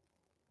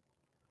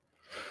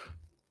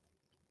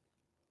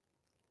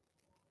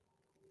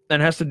that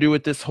has to do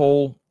with this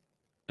whole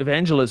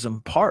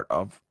evangelism part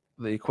of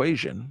the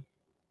equation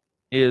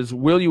is,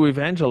 will you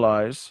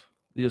evangelize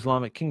the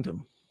Islamic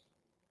kingdom?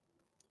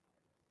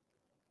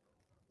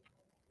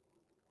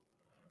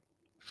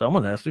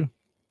 Someone has to.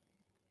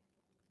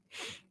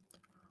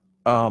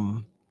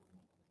 And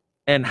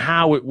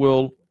how it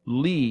will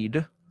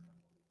lead.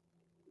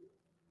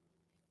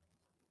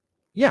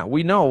 Yeah,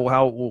 we know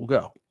how it will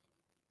go.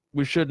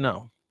 We should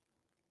know.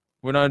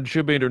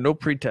 Should be under no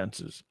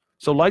pretenses.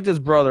 So like this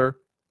brother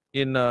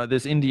in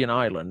this Indian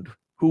island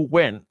who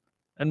went,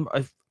 and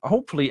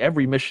hopefully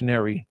every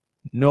missionary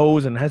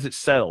knows and has it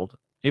settled.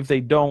 If they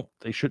don't,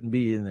 they shouldn't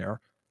be in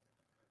there.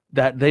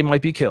 That they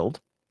might be killed.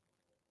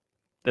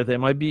 That they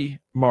might be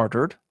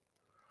martyred.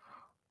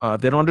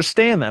 They don't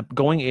understand that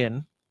going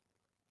in.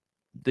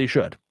 They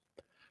should.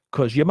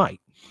 Because you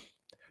might.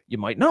 You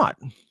might not.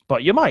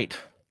 But you might.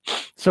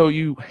 So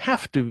you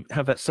have to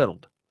have that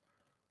settled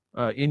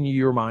in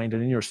your mind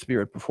and in your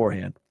spirit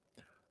beforehand.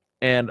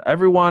 And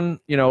everyone,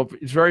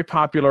 it's very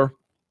popular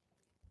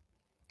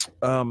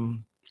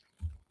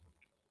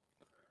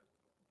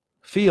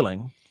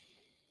feeling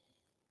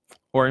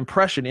or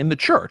impression in the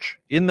church,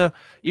 even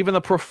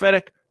the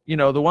prophetic,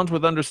 the ones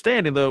with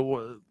understanding,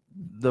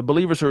 the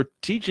believers who are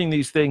teaching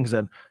these things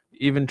and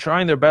even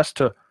trying their best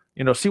to,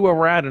 see where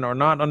we're at and are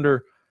not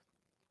under,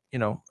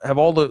 have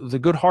all the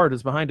good heart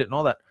is behind it and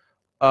all that.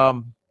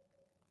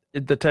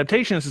 The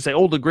temptation is to say,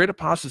 oh, the great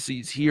apostasy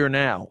is here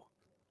now.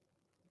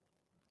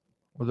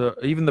 Or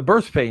even the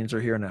birth pains are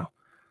here now.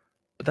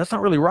 But that's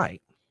not really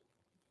right.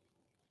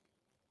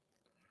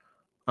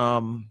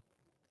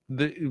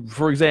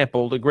 For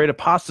example, the great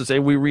apostasy,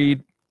 we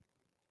read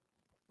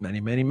many,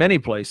 many, many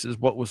places.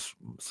 What was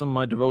some of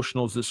my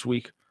devotionals this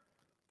week?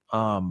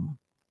 Was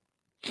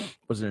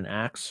it in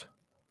Acts?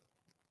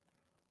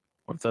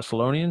 Or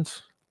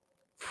Thessalonians?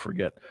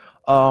 Forget.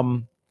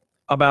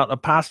 About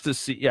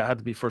apostasy. Yeah, it had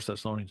to be 1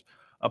 Thessalonians.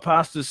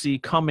 Apostasy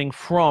coming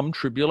from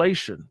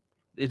tribulation.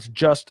 It's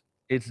just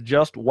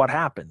what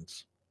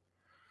happens.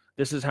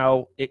 This is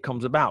how it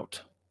comes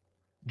about.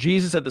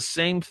 Jesus had the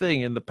same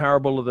thing in the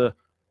parable of the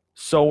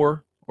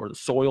sower or the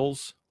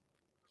soils.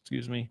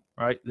 Excuse me,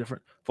 right?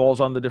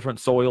 Falls on the different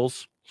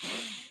soils.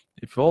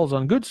 It falls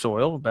on good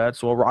soil, bad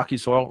soil, rocky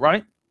soil,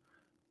 right?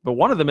 But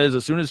one of them is,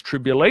 as soon as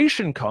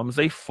tribulation comes,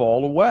 they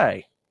fall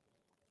away.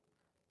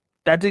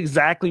 That's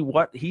exactly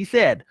what he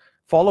said.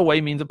 Fall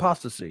away means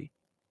apostasy.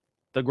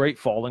 The great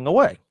falling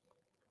away.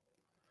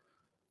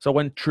 So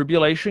when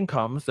tribulation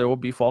comes, there will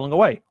be falling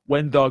away.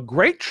 When the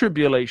great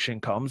tribulation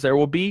comes, there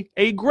will be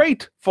a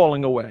great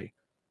falling away.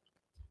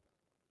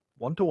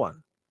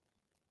 1-to-1.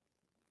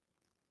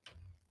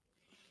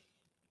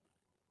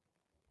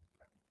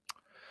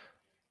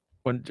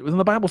 When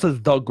the Bible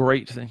says the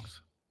great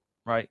things,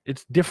 right?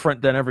 It's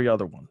different than every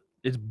other one.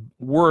 It's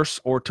worse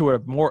or to a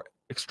more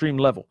extreme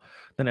level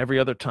than every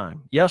other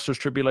time. Yes, there's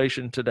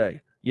tribulation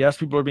today. Yes,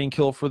 people are being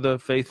killed for the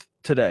faith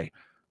today.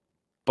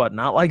 But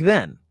not like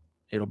then.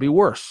 It'll be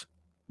worse.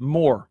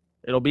 More.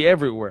 It'll be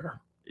everywhere.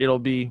 It'll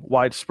be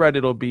widespread.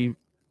 It'll be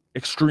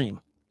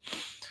extreme.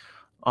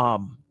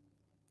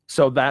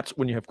 So that's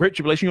when you have great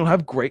tribulation, you'll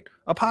have great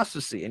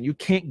apostasy. And you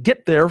can't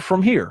get there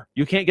from here.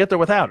 You can't get there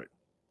without it.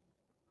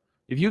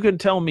 If you can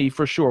tell me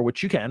for sure,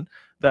 which you can,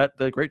 that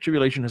the great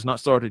tribulation has not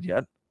started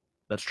yet,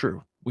 that's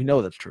true. We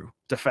know that's true.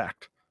 It's a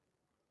fact.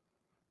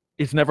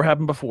 It's never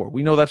happened before.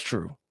 We know that's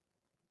true.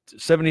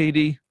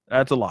 70 AD,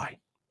 that's a lie.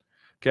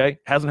 Okay?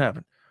 Hasn't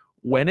happened.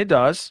 When it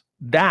does,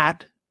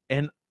 that,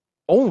 and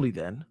only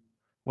then,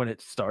 when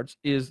it starts,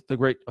 is the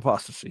great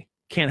apostasy.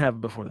 Can't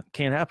happen before then.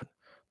 Can't happen.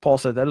 Paul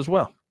said that as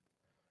well.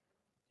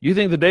 You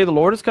think the day of the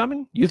Lord is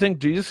coming? You think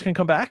Jesus can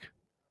come back?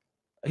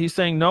 He's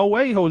saying, no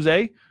way,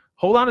 Jose.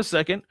 Hold on a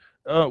second.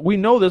 We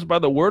know this by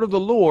the word of the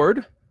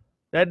Lord,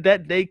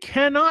 that day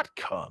cannot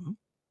come.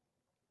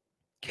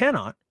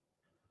 Cannot.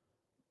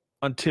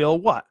 Until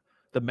what?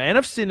 The man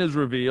of sin is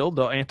revealed,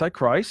 the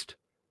Antichrist,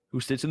 who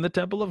sits in the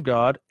temple of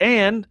God,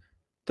 and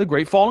the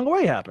great falling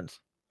away happens.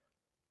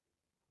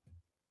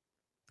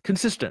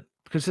 Consistent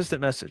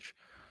message.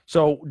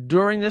 So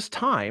during this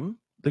time,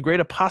 the great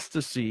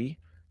apostasy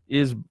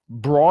is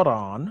brought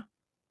on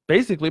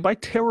basically by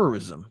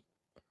terrorism,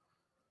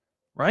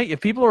 right?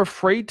 If people are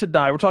afraid to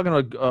die, we're talking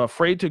about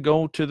afraid to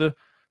go to the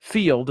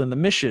field and the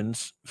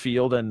missions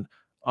field and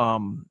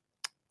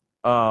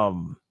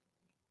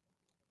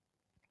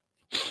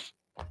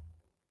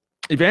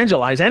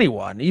evangelize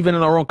anyone, even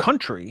in our own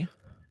country.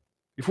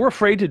 If we're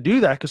afraid to do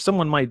that because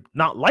someone might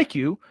not like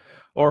you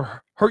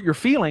or hurt your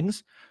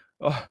feelings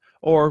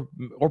or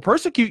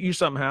persecute you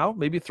somehow,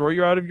 maybe throw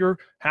you out of your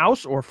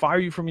house or fire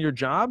you from your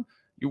job,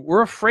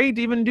 we're afraid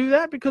to even do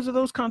that because of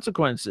those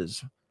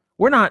consequences.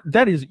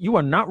 You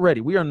are not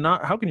ready. We are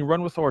not. How can you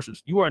run with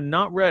horses? You are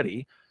not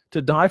ready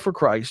to die for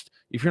Christ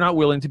if you're not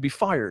willing to be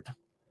fired.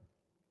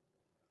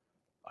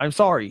 I'm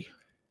sorry.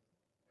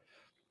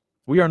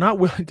 We are not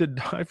willing to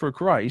die for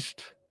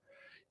Christ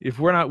if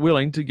we're not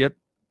willing to get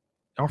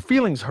our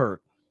feelings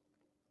hurt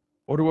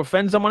or to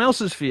offend someone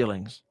else's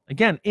feelings.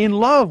 Again, in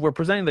love, we're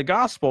presenting the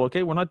gospel,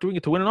 okay? We're not doing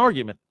it to win an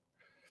argument.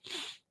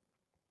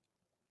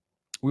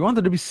 We want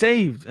them to be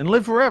saved and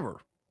live forever.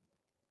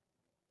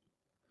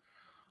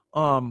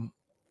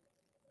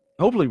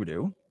 Hopefully we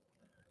do.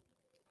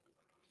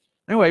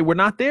 Anyway, we're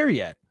not there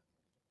yet.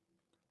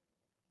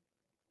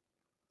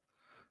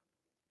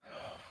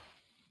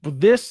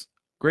 But this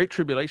great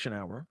tribulation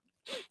hour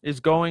is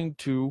going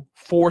to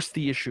force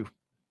the issue.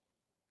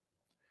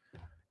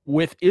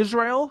 With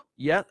Israel,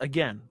 yet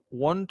again,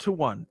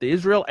 1-to-1, the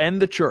Israel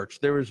and the church.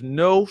 There is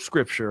no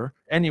scripture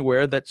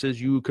anywhere that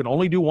says you can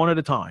only do one at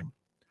a time.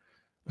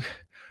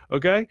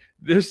 Okay?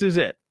 This is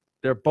it.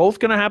 They're both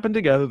going to happen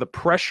together. The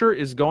pressure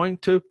is going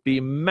to be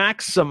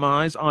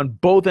maximized on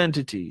both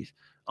entities,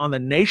 on the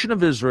nation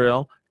of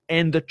Israel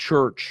and the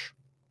church.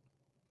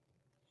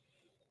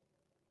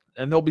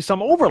 And there'll be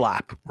some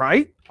overlap,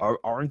 right?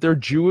 Aren't there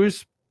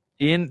Jews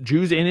in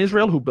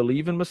Israel who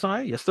believe in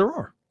Messiah? Yes, there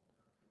are.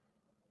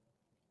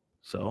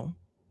 So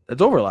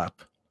that's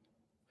overlap.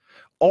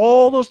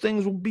 All those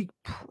things will be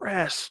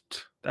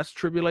pressed. That's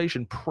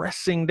tribulation,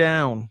 pressing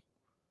down,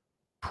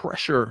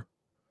 pressure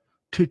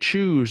to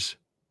choose.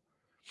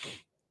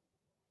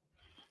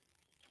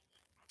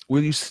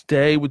 Will you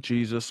stay with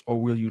Jesus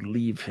or will you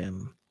leave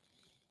him?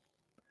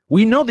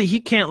 We know that he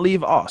can't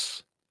leave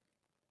us.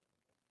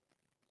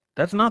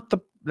 That's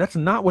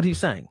not what he's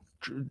saying.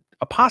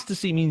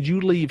 Apostasy means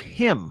you leave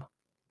him.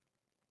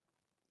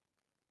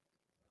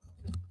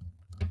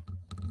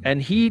 And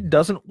he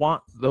doesn't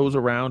want those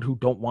around who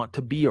don't want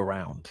to be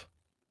around.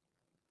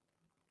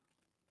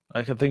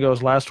 I can think it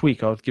was last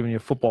week. I was giving you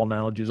football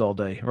analogies all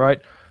day,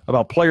 right?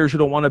 About players who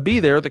don't want to be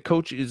there. A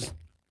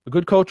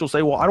good coach will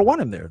say, well, I don't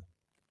want him there.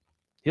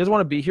 He doesn't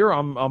want to be here.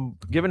 I'm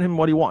giving him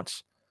what he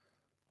wants.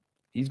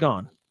 He's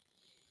gone.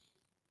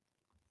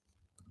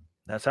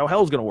 That's how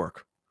hell's going to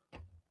work.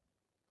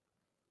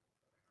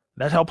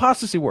 That's how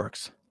apostasy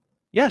works.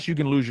 Yes, you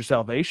can lose your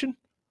salvation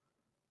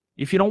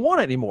if you don't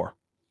want it anymore.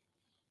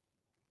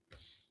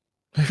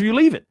 If you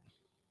leave it.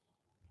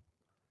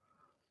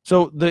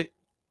 So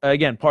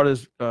again, part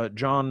of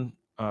John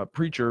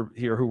Preacher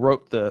here, who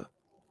wrote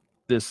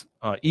this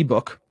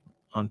ebook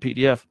on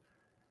PDF,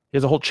 he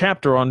has a whole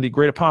chapter on the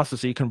great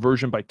apostasy,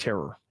 conversion by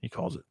terror, he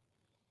calls it.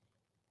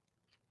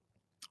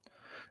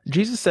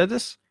 Jesus said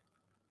this.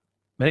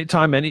 At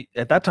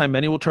that time,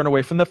 many will turn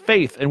away from the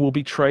faith and will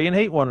betray and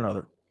hate one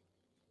another.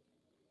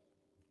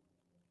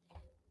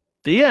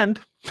 The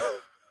end.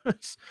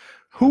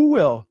 Who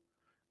will?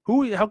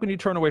 How can you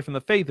turn away from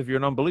the faith if you're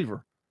an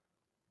unbeliever?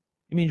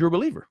 You mean you're a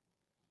believer.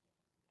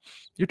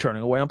 You're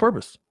turning away on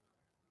purpose.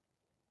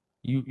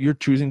 You're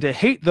choosing to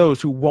hate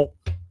those who won't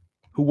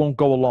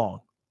go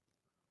along.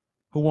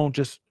 Who won't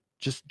just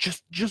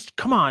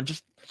come on,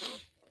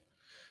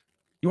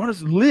 you want us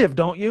to live,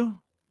 don't you?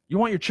 You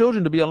want your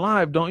children to be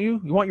alive, don't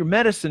you? You want your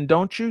medicine,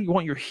 don't you? You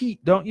want your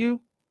heat, don't you?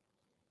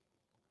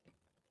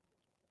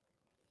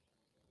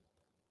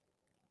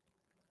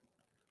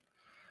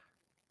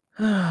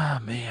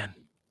 Ah, man.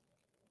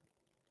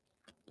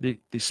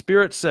 The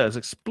Spirit says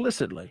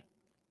explicitly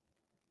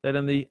that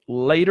in the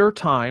latter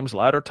times,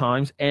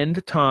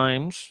 end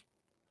times,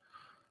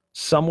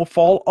 some will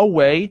fall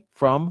away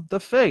from the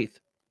faith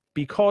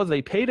because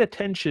they paid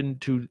attention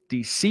to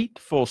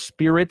deceitful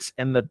spirits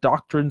and the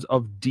doctrines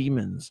of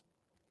demons.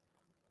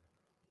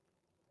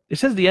 It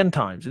says the end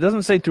times. It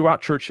doesn't say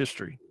throughout church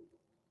history.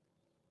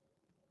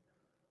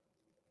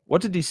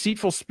 What's a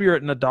deceitful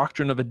spirit and a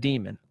doctrine of a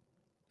demon?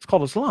 It's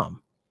called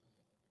Islam.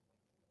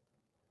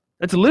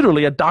 It's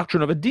literally a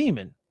doctrine of a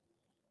demon.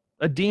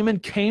 A demon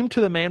came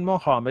to the man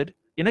Muhammad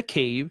in a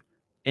cave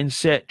and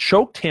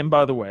choked him,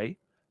 by the way,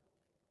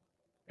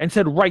 and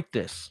said, write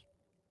this.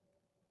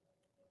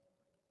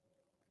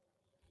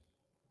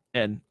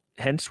 And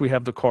hence we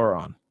have the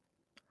Quran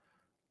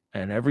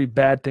and every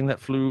bad thing that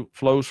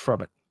flows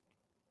from it.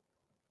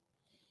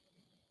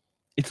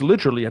 It's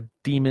literally a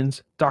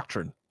demon's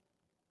doctrine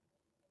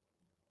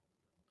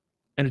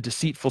and a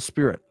deceitful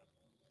spirit.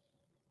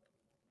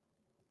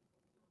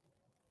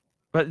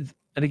 But,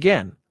 and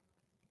again,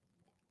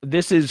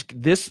 this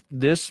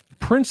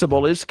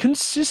principle is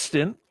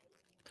consistent,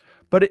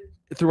 but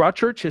throughout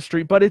church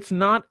history, but it's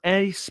not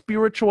a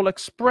spiritual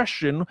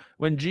expression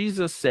when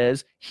Jesus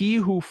says, "He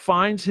who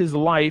finds his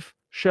life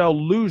shall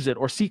lose it,"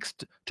 or seeks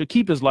to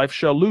keep his life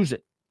shall lose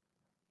it.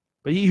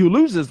 But he who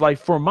loses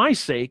life for my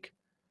sake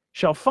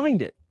shall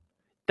find it.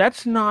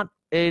 That's not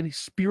a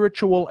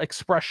spiritual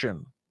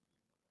expression.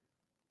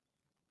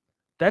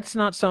 That's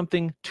not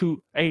something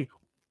to a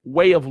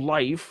way of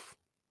life,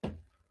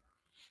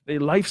 a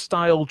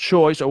lifestyle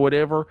choice, or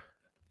whatever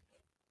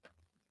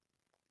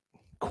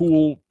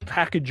cool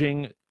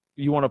packaging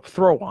you want to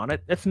throw on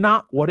it. That's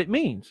not what it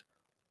means.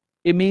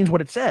 It means what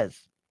it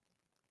says.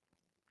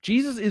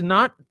 Jesus is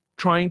not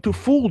trying to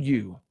fool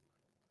you.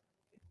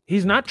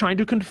 He's not trying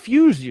to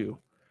confuse you.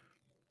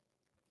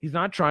 He's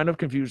not trying to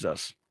confuse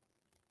us.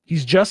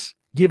 He's just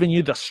giving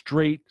you the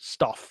straight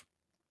stuff.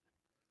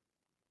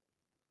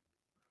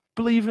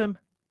 Believe him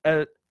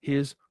at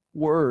his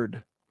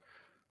word.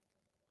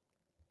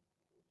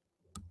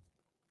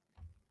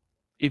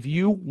 If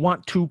you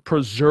want to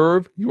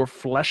preserve your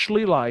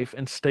fleshly life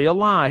and stay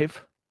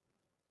alive,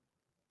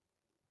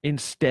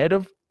 instead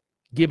of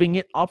giving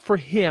it up for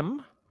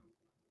him,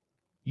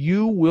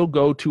 you will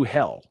go to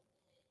hell.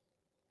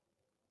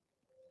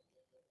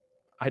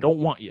 I don't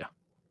want you.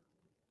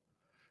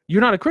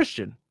 You're not a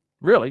Christian,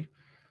 really.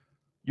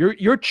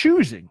 You're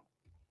choosing.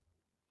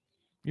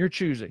 You're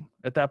choosing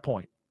at that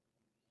point.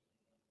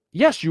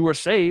 Yes, you were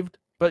saved,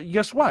 but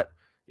guess what?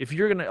 If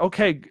you're going to,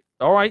 okay,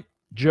 all right,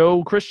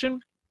 Joe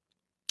Christian,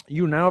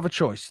 you now have a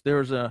choice.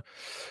 There's a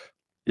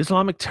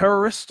Islamic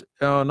terrorist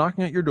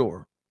knocking at your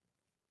door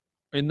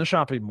in the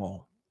shopping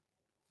mall,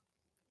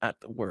 at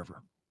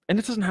wherever. And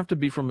it doesn't have to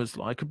be from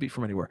Islam. It could be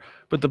from anywhere.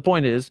 But the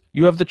point is,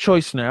 you have the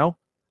choice now,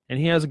 and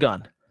he has a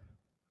gun,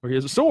 or he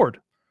has a sword.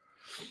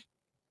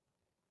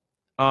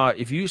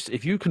 If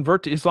you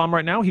convert to Islam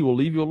right now, he will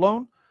leave you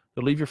alone.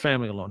 He'll leave your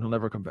family alone. He'll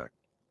never come back.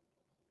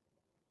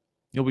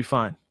 You'll be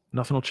fine.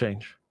 Nothing will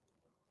change.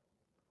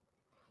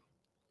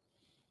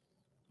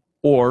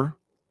 Or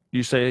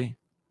you say,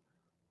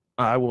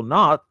 I will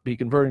not be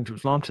converting to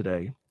Islam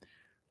today.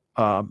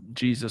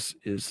 Jesus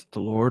is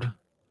the Lord,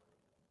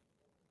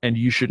 and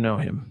you should know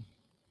him.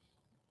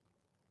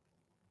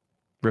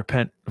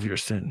 Repent of your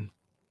sin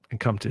and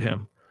come to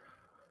him.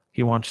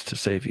 He wants to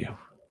save you.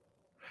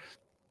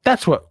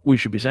 That's what we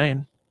should be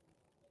saying.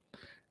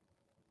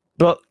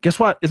 But guess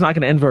what? It's not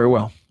going to end very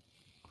well.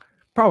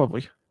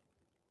 Probably.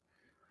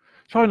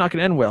 It's probably not going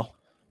to end well.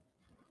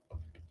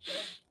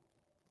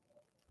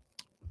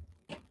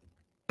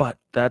 But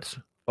that's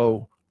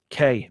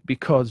okay,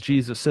 because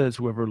Jesus says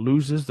whoever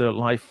loses their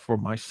life for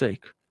my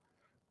sake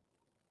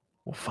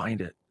will find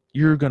it.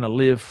 You're going to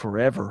live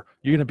forever.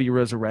 You're going to be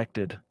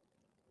resurrected.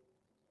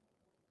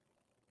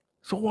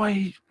 So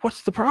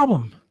what's the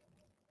problem?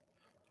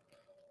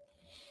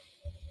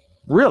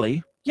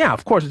 Really? Yeah,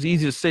 of course, it's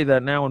easy to say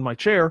that now in my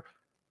chair,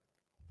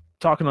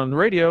 talking on the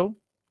radio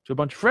to a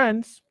bunch of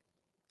friends,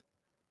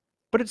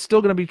 but it's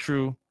still going to be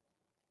true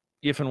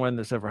if and when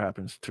this ever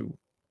happens to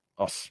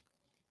us.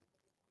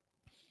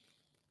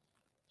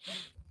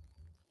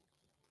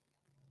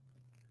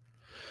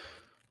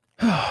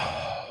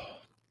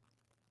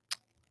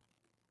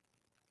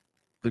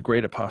 The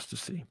great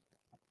apostasy.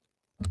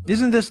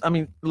 Isn't this, I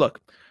mean, look,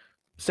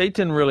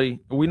 Satan really,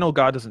 we know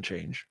God doesn't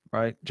change,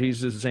 right?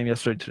 Jesus is the same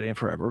yesterday, today, and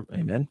forever.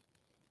 Amen.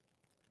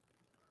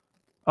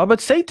 But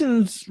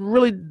Satan's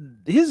really,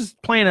 his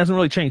plan hasn't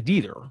really changed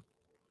either.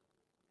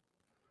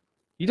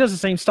 He does the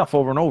same stuff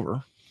over and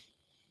over,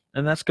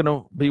 and that's going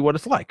to be what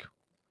it's like.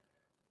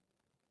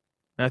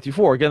 Matthew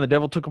 4, again, the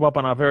devil took him up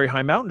on a very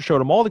high mountain,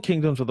 showed him all the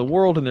kingdoms of the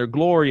world and their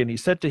glory, and he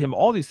said to him,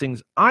 all these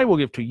things I will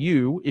give to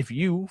you if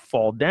you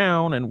fall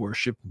down and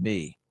worship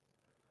me.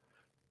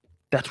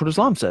 That's what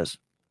Islam says.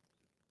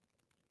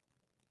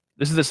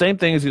 This is the same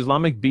thing as the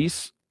Islamic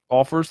beast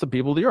offers the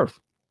people of the earth.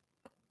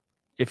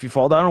 If you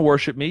fall down and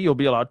worship me, you'll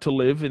be allowed to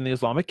live in the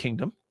Islamic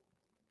kingdom.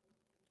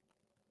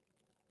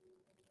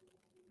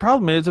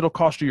 Problem is, it'll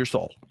cost you your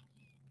soul.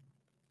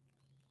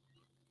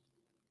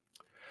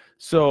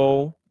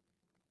 So,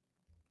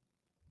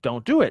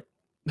 don't do it.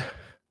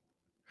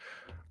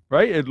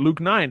 Right? At Luke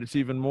 9, it's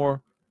even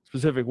more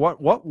specific.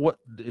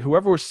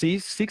 Whoever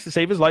seeks to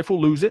save his life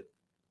will lose it.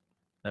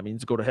 That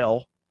means go to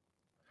hell.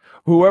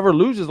 Whoever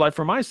loses life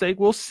for my sake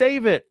will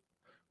save it.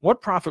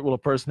 What profit will a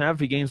person have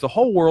if he gains the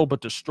whole world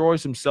but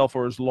destroys himself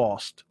or is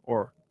lost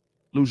or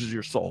loses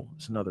your soul?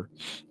 It's another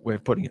way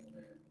of putting it.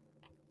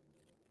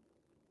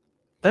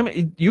 I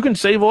mean, you can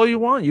save all you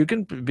want. You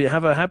can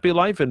have a happy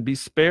life and be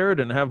spared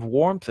and have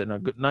warmth and a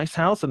good, nice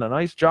house and a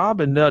nice job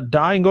and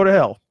die and go to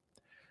hell.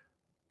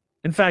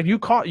 In fact,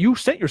 you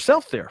sent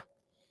yourself there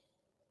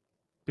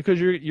because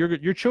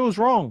you chose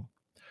wrong.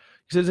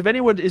 He says, if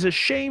anyone is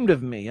ashamed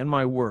of me and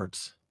my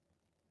words,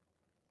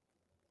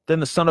 then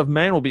the Son of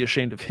Man will be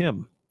ashamed of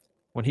him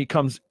when he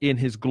comes in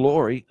his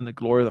glory and the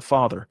glory of the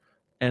Father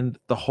and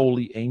the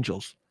holy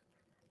angels.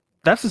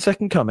 That's the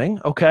second coming.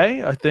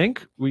 Okay, I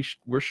think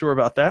we're sure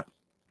about that.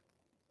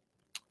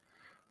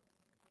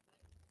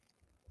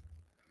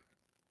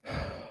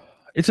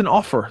 It's an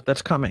offer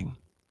that's coming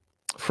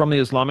from the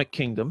Islamic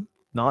kingdom,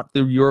 not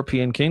the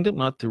European kingdom,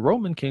 not the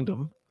Roman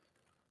kingdom,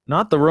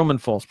 not the Roman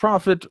false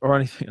prophet or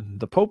anything.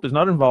 The Pope is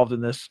not involved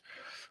in this.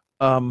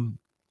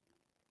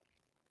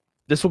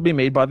 This will be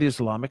made by the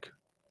Islamic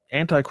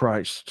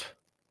Antichrist.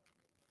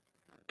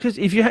 Because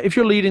if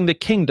you're leading the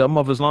kingdom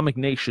of Islamic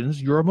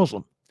nations, you're a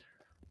Muslim.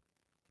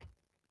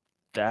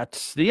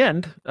 That's the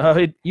end.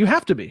 You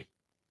have to be.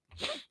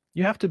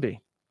 You have to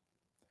be.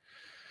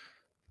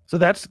 So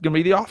that's going to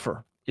be the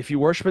offer. If you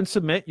worship and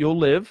submit, you'll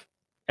live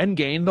and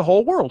gain the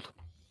whole world.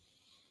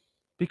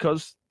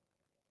 Because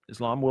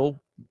Islam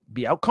will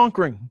be out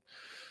conquering.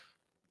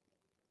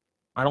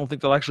 I don't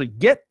think they'll actually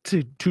get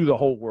to the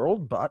whole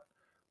world, but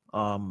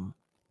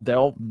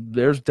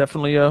there's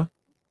definitely a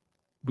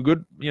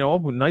good, a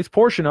nice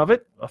portion of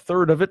it, a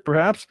third of it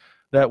perhaps,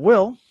 that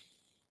will.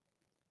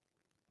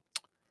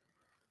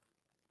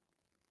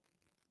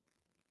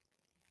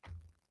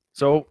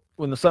 So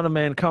when the Son of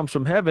Man comes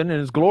from heaven in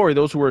his glory,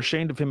 those who were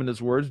ashamed of him and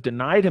his words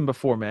denied him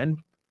before men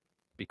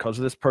because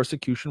of this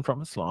persecution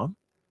from Islam.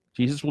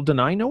 Jesus will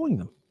deny knowing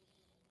them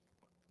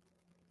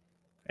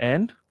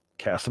and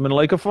cast them in a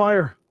lake of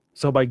fire.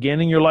 So by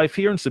gaining your life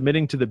here and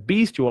submitting to the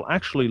beast, you will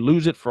actually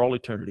lose it for all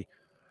eternity.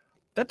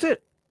 That's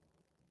it.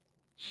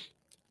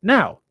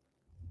 Now,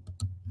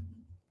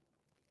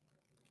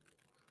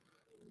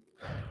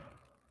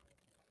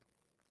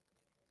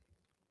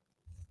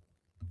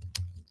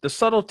 the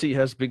subtlety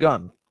has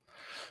begun.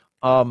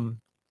 Haven't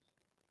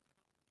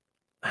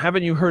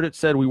you heard it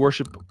said we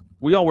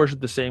all worship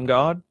the same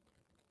God?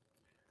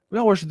 We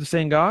all worship the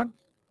same God.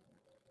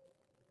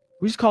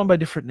 We just call him by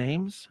different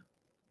names.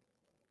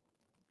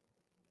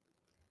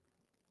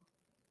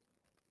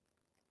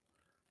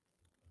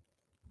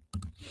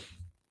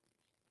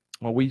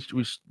 Well,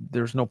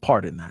 there's no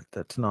part in that.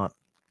 That's not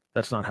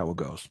how it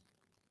goes.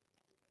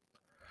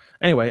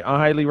 Anyway, I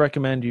highly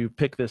recommend you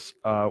pick this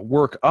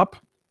work up.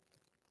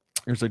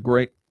 There's a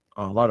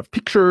lot of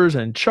pictures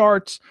and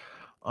charts.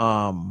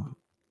 Some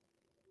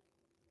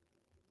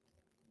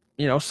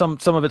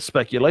of it's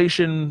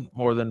speculation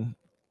more than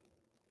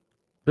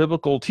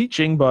biblical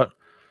teaching, but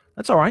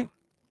that's all right.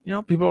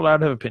 People are allowed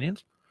to have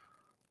opinions,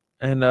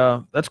 and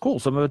that's cool.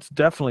 Some of it's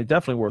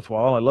definitely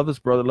worthwhile. I love this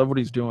brother. Love what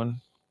he's doing.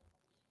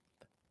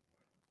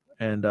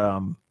 And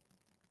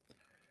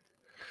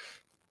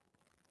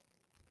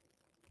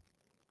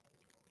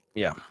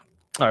yeah.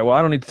 All right, well,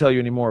 I don't need to tell you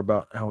any more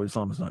about how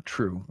Islam is not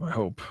true, I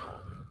hope,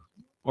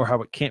 or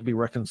how it can't be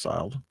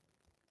reconciled.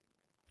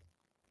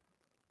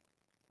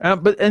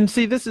 But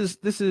see, this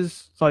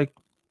is like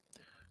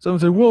someone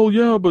say, well,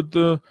 yeah, but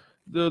the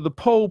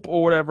Pope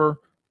or whatever,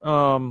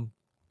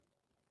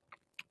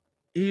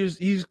 he's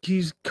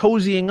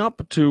cozying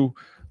up to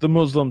the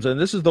Muslims, and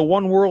this is the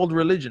one world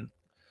religion.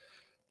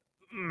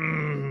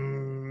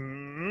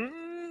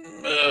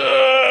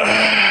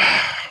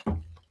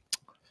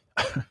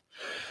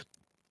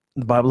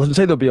 The Bible doesn't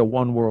say there'll be a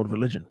one world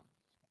religion.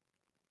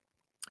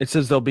 It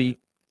says there'll be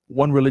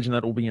one religion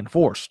that will be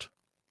enforced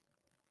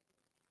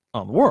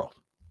on the world.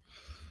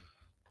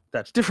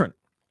 That's different.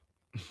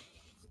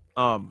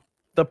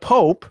 The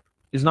Pope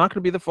is not going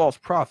to be the false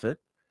prophet.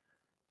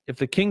 If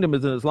the kingdom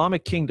is an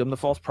Islamic kingdom, the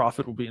false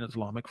prophet will be an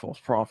Islamic false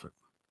prophet.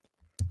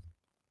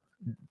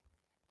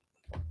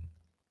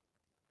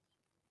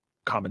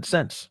 Common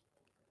sense.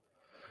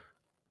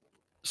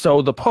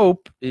 So the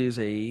Pope is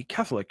a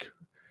Catholic.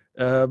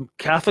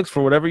 Catholics,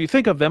 for whatever you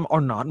think of them,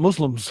 are not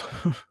Muslims.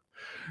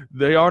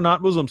 They are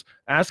not Muslims.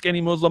 Ask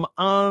any Muslim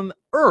on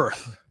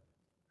earth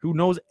who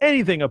knows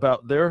anything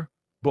about their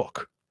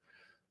book.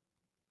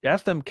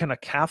 Ask them, can a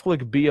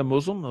Catholic be a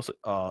Muslim? They'll say,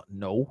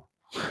 no.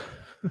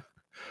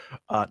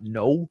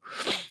 No.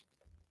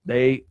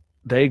 They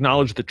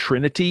acknowledge the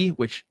Trinity,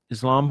 which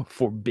Islam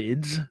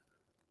forbids.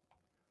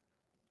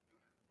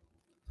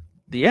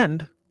 The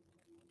end.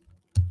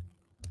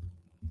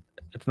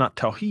 It's not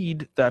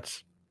Tawheed.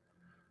 That's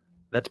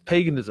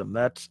paganism.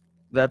 That's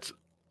what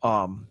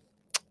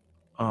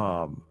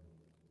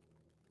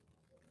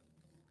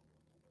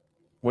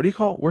do you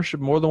call it?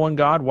 Worship more than one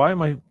God? Why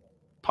am I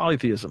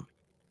polytheism?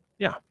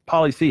 Yeah,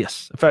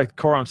 polytheists. In fact,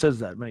 the Quran says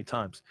that many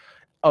times.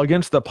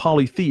 Against the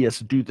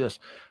polytheists, do this.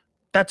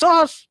 That's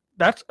us.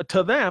 That's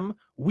to them.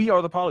 We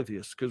are the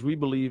polytheists because we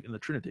believe in the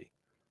Trinity.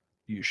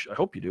 I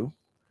hope you do.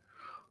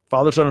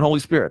 Father, Son, and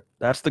Holy Spirit.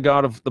 That's the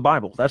God of the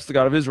Bible. That's the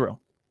God of Israel.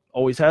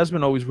 Always has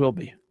been, always will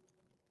be.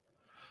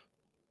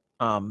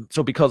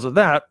 So because of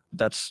that,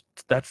 that's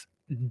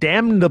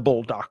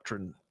damnable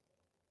doctrine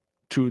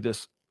to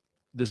this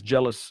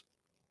jealous,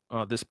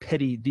 this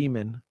petty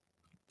demon,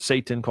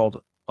 Satan,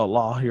 called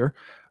Allah here.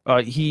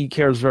 He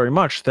cares very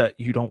much that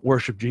you don't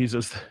worship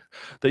Jesus,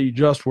 that you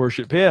just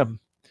worship him.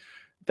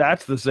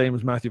 That's the same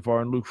as Matthew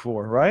 4 and Luke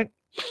 4, right?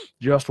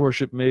 Just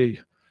worship me.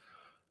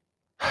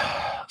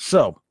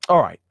 So,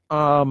 all right.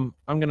 I'm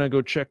going to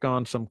go check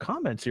on some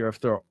comments here if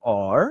there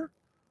are.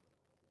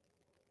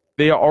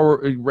 They are,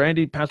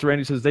 Pastor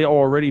Randy says they are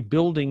already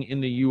building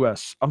in the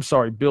U.S. I'm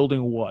sorry,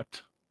 building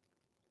what?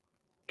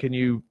 Can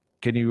you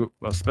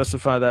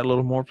specify that a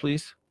little more,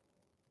 please?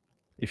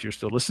 If you're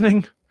still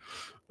listening.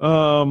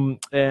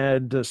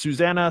 And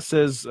Susanna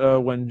says,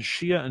 when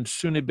Shia and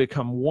Sunni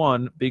become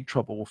one, big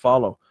trouble will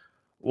follow.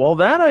 Well,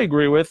 that I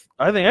agree with.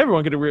 I think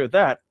everyone could agree with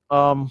that.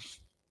 And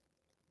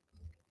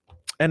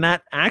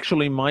that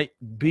actually might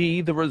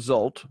be the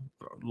result,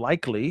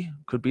 likely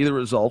could be the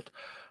result,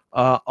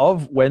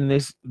 of when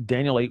this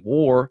Daniel 8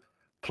 war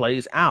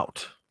plays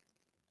out,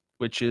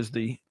 which is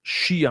the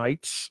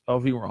Shiites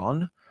of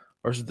Iran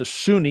versus the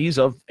Sunnis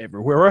of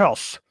everywhere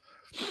else.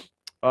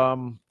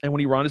 And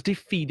when Iran is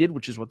defeated,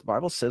 which is what the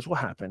Bible says will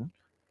happen,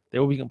 they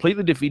will be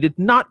completely defeated,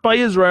 not by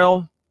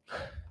Israel,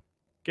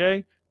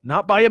 okay,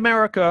 not by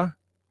America,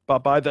 but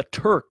by the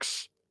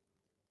Turks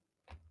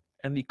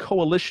and the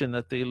coalition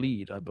that they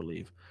lead, I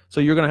believe.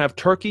 So you're going to have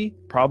Turkey,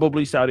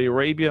 probably Saudi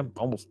Arabia,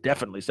 almost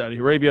definitely Saudi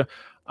Arabia,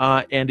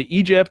 and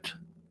Egypt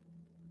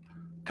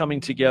coming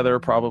together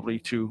probably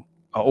to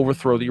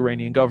overthrow the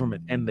Iranian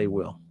government, and they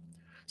will.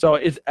 So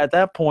at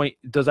that point,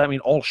 does that mean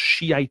all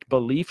Shiite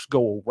beliefs go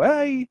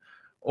away?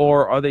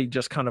 Or are they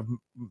just kind of,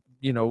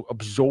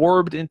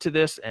 absorbed into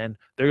this, and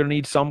they're going to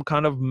need some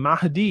kind of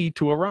Mahdi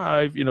to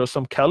arrive,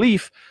 some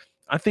caliph?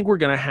 I think we're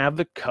going to have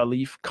the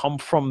caliph come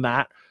from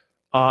that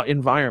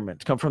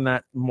environment, come from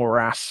that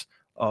morass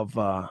of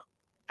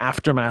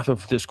aftermath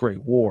of this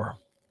great war.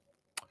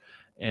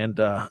 And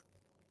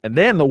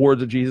then the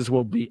words of Jesus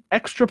will be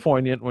extra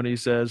poignant when he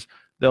says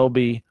there'll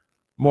be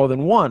more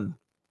than one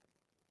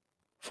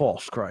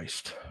false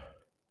Christ.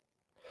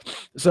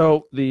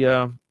 So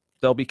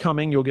they'll be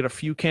coming. You'll get a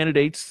few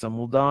candidates. Some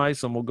will die.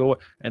 Some will go.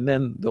 And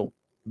then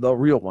the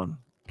real one,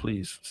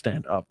 please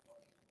stand up.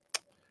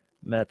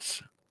 And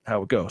that's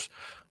how it goes.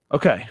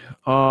 Okay.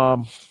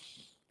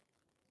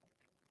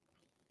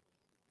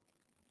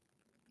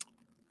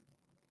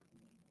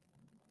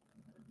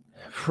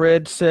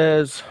 Fred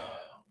says,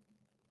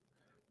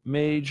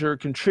 major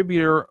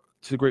contributor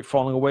to the great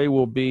falling away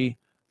will be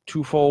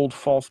twofold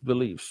false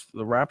beliefs.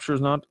 The rapture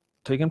is not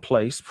taking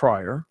place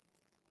prior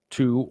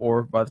to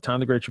or by the time of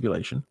the Great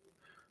Tribulation.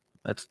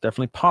 That's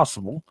definitely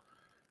possible.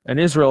 And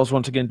Israel is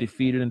once again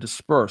defeated and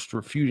dispersed,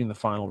 refuting the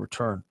final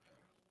return.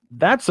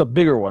 That's a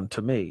bigger one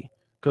to me,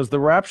 because the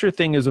rapture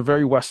thing is a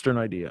very Western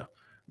idea.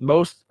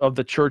 Most of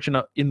the church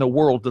in the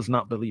world does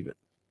not believe it.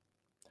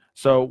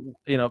 So,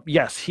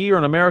 yes, here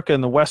in America, in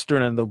the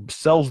Western, and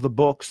sells the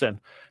books and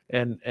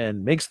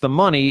makes the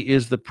money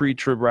is the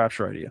pre-trib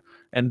rapture idea.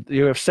 And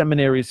you have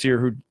seminaries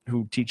here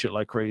who teach it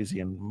like crazy,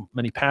 and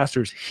many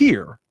pastors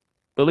here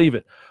believe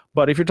it.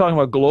 But if you're talking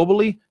about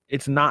globally,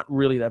 it's not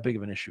really that big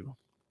of an issue.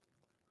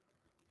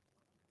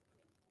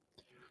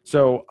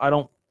 So I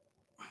don't,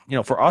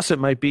 for us it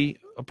might be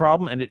a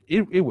problem, and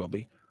it will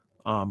be.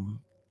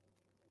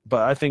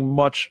 But I think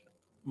much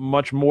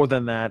more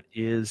than that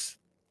is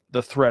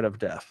the threat of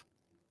death.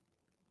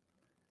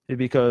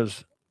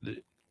 Because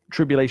the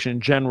tribulation in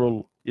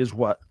general is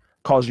what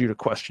causes you to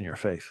question your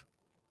faith.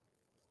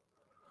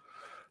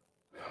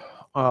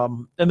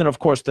 And then, of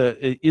course,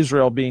 the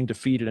Israel being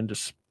defeated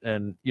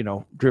and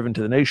driven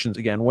to the nations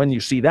again. When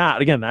you see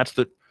that again, that's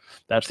the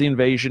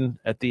invasion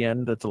at the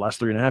end. That's the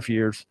last 3.5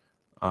 years.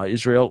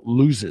 Israel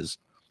loses,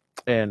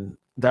 and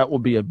that will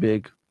be a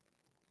big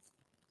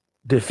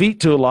defeat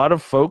to a lot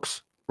of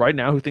folks right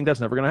now who think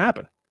that's never going to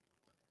happen.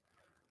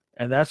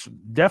 And that's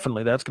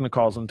going to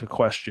cause them to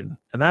question.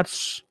 And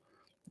that's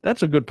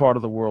a good part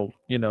of the world,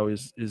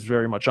 is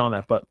very much on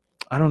that. But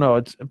I don't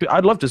know.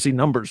 I'd love to see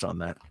numbers on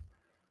that.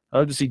 I'd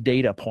love to see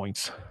data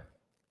points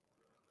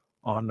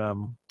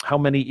on how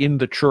many in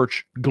the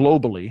church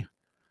globally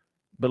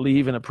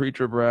believe in a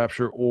pre-trib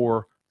rapture,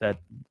 or that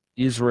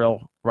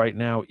Israel right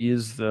now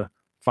is the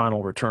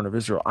final return of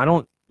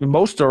Israel.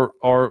 Most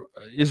are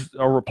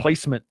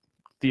replacement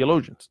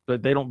theologians.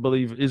 That they don't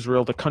believe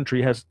Israel, the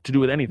country, has to do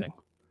with anything.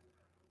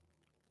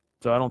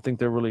 So I don't think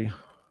they're really,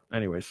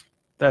 anyways,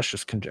 that's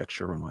just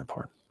conjecture on my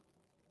part.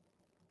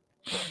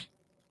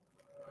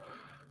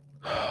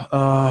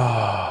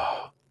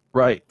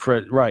 Right,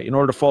 Fred, right. In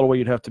order to fall away,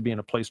 you'd have to be in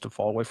a place to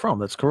fall away from.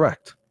 That's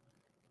correct.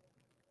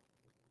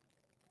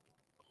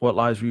 What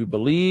lies do you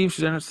believe?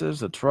 Susanna says,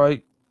 that's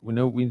right. We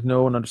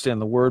know and understand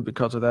the word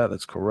because of that.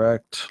 That's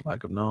correct.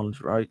 Lack of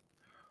knowledge, right?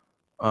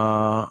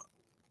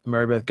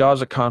 Mary Beth,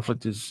 Gaza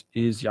conflict is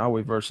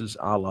Yahweh versus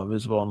Allah,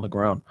 visible on the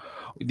ground.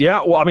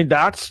 Yeah, well, I mean,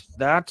 that's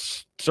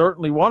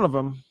certainly one of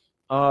them.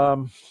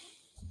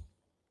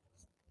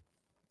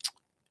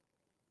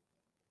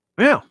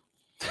 Yeah.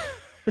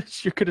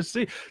 You're going to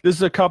see this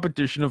is a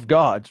competition of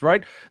gods,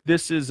 right?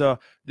 This is a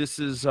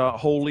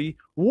holy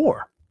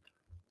war,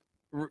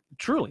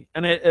 truly,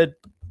 and it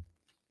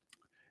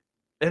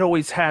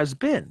always has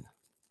been.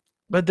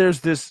 But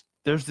there's this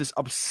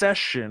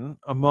obsession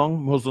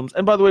among Muslims,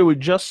 and by the way, we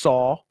just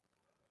saw.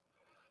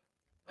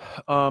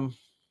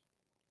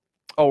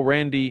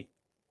 Randy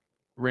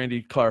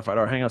clarified.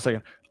 All right, hang on a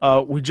second.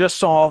 We just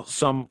saw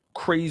some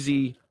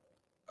crazy.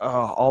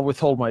 I'll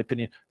withhold my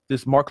opinion.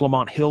 This Mark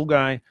Lamont Hill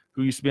guy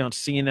who used to be on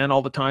CNN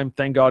all the time.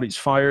 Thank God he's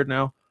fired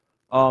now,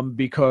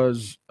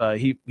 because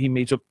he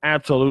made some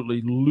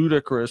absolutely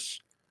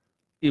ludicrous.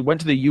 He went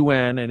to the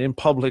UN and in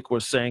public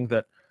was saying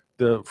that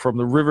from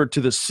the river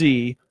to the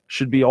sea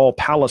should be all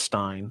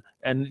Palestine.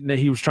 And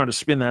he was trying to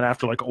spin that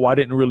after, like, oh, I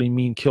didn't really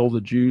mean kill the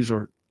Jews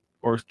or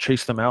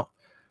chase them out.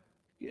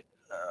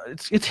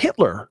 It's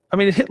Hitler. I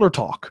mean, it's Hitler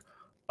talk,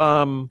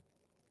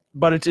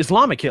 but it's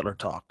Islamic Hitler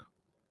talk.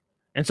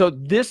 And so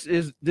this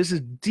is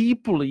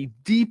deeply,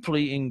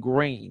 deeply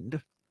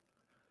ingrained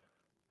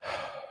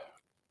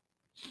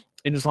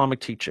in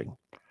Islamic teaching.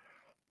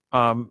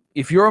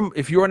 If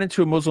you're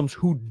into Muslims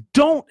who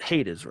don't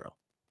hate Israel,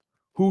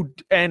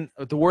 and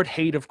the word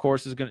hate, of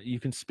course, you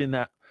can spin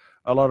that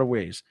a lot of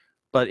ways.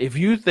 But if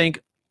you think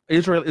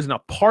Israel is an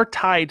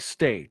apartheid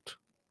state,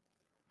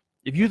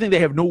 if you think they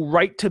have no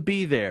right to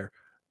be there,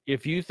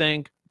 if you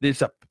think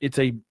it's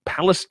a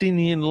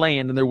Palestinian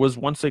land and there was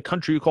once a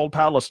country called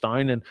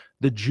Palestine and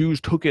the Jews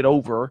took it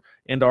over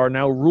and are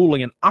now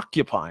ruling and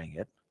occupying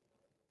it,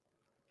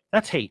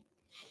 that's hate,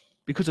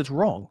 because it's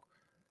wrong.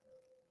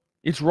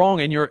 It's wrong,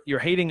 and you're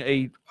hating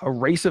a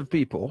race of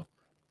people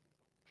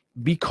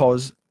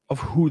because of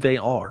who they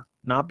are,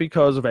 not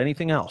because of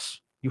anything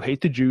else. You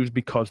hate the Jews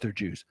because they're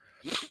Jews,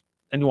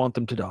 and you want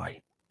them to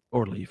die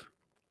or leave.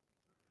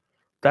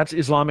 That's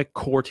Islamic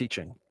core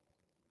teaching.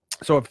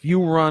 So if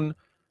you run,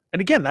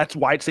 and again, that's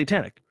why it's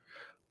satanic.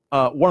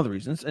 One of the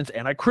reasons, it's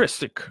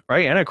antichristic,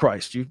 right?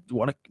 Antichrist. You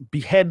want to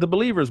behead the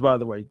believers, by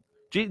the way.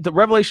 The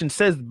Revelation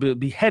says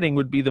beheading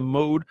would be the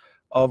mode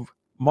of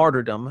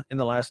martyrdom in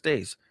the last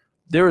days.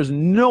 There is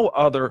no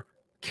other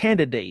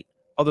candidate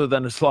other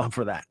than Islam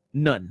for that.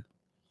 None.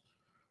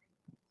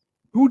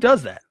 Who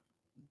does that?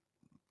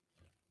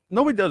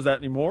 Nobody does that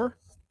anymore.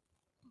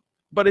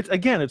 But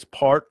it's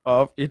part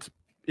of it's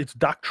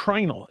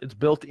doctrinal. It's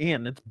built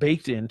in. It's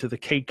baked into the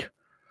cake.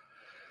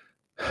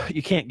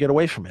 You can't get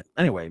away from it.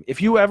 Anyway,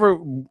 if you ever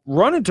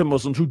run into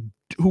Muslims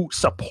who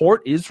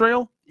support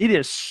Israel, it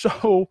is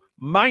so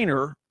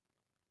minor.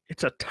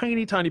 It's a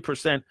tiny, tiny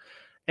percent.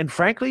 And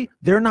frankly,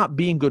 they're not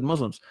being good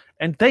Muslims.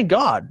 And thank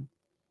God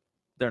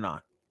they're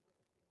not.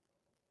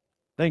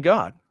 Thank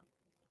God.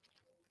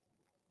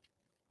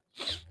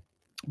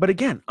 But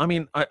again, I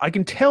mean, I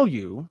can tell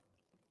you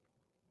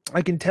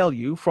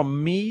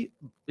from me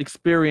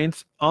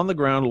experience on the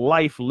ground,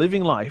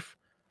 living life,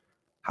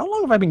 how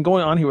long have I been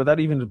going on here without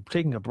even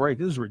taking a break?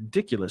 This is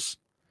ridiculous.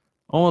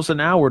 Almost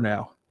an hour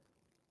now.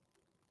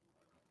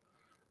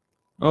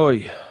 Oh,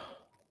 yeah.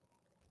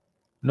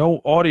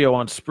 No audio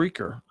on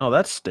Spreaker. Oh,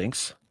 that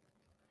stinks.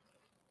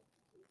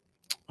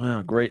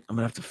 Oh, great. I'm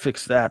going to have to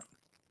fix that.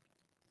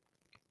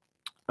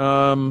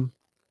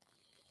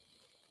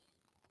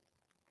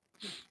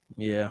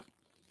 Yeah.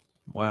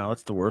 Wow,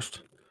 that's the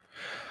worst.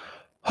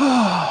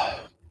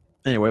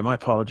 Anyway, my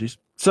apologies.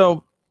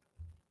 So,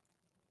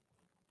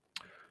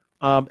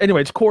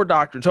 anyway, it's core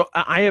doctrine. So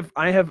I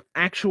have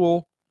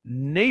actual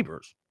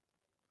neighbors,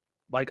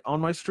 like on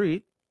my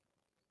street,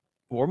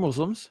 who are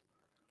Muslims,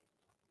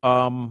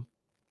 and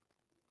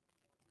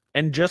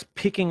just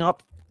picking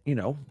up,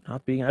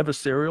 not being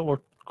adversarial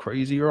or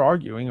crazy or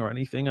arguing or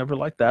anything ever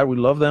like that. We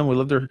love them. We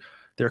love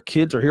their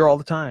kids are here all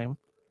the time,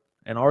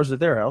 and ours at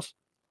their house.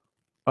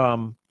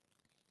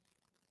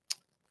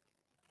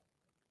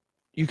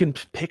 You can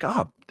pick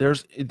up.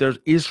 There's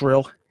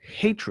Israel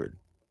hatred.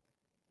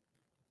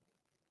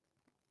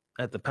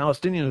 That the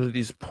Palestinians are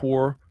these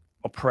poor,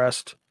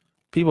 oppressed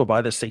people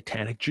by the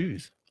satanic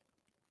Jews,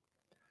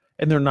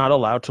 and they're not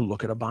allowed to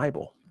look at a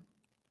Bible.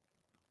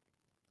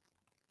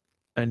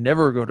 And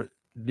never go to,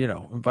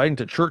 inviting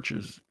to church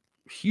is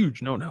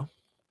huge no.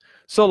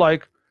 So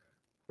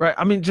right,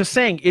 I mean, just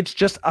saying, it's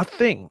just a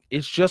thing.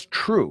 It's just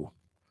true.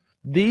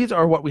 These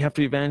are what we have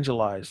to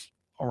evangelize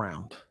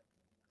around,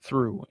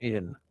 through,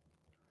 in.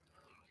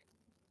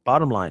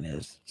 Bottom line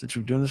is, since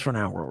we're doing this for an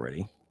hour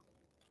already,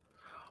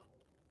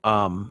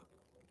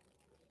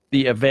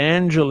 the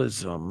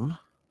evangelism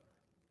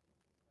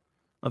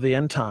of the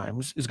end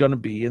times is going to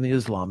be in the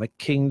Islamic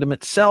kingdom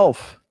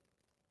itself.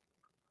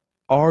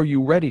 Are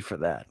you ready for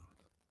that?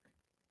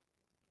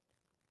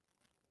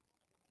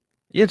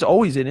 It's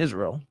always in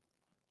Israel.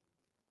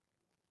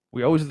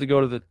 We always have to go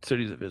to the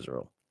cities of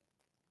Israel.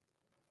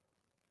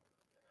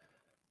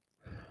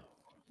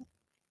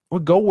 We'll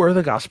go where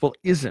the gospel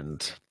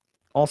isn't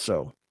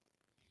also.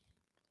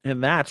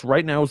 And that's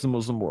right now is the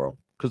Muslim world.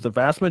 Because the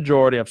vast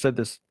majority, I've said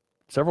this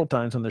several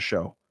times on the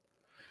show,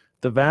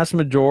 the vast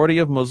majority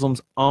of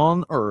Muslims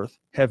on earth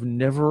have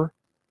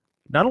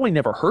not only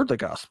never heard the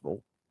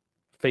gospel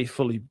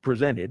faithfully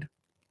presented,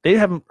 they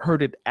haven't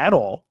heard it at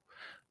all.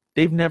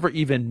 They've never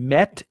even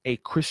met a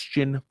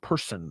Christian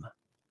person.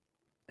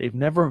 They've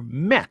never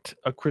met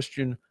a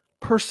Christian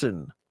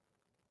person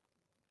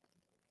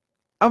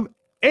of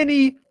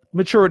any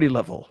maturity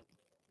level,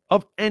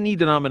 of any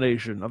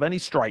denomination, of any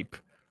stripe.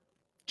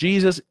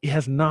 Jesus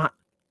has not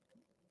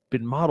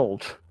been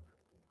modeled.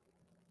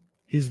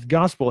 His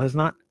gospel has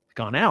not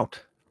gone out.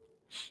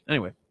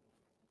 Anyway.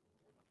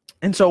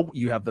 And so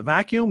you have the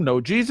vacuum,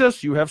 no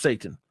Jesus, you have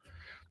Satan.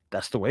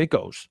 That's the way it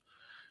goes.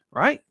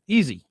 Right?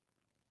 Easy.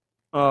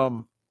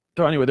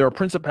 So anyway, there are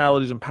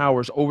principalities and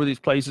powers over these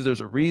places. There's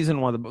a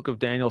reason why the book of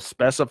Daniel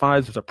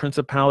specifies there's a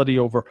principality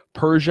over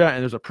Persia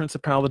and there's a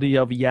principality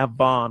of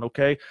Yavan,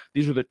 okay?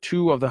 These are the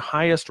two of the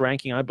highest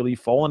ranking, I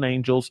believe, fallen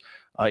angels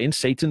in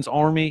Satan's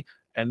army,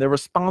 and they're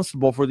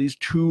responsible for these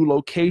two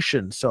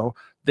locations. So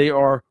they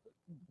might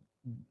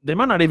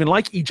not even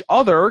like each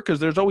other because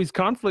there's always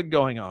conflict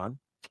going on,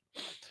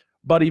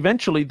 but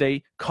eventually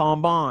they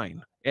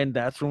combine, and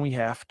that's when we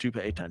have to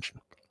pay attention.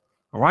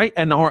 All right,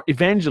 and our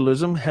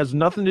evangelism has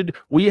nothing to do.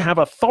 We have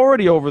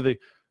authority over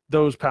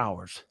those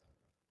powers.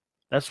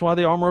 That's why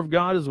the armor of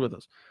God is with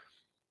us.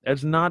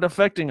 It's not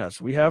affecting us.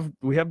 We have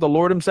the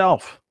Lord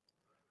Himself.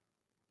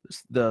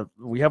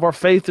 We have our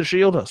faith to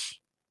shield us.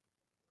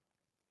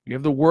 We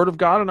have the Word of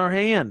God in our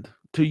hand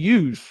to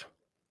use.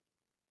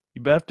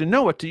 You have to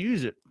know it to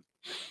use it.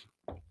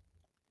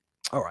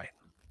 All right,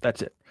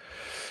 that's it.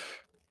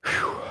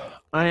 Whew.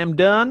 I am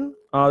done.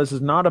 This is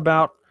not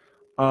about.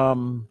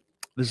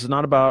 This is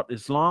not about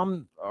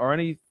Islam or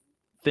any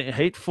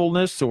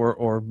hatefulness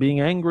or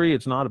being angry.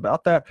 It's not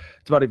about that.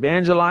 It's about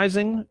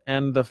evangelizing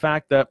and the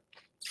fact that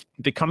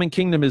the coming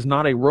kingdom is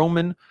not a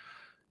Roman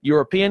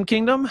European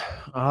kingdom.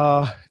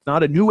 Not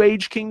a New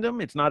Age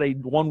kingdom. It's not a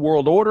one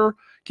world order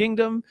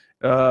kingdom.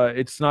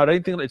 It's not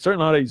anything. It's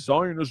certainly not a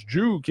Zionist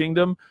Jew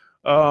kingdom.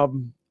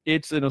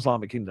 It's an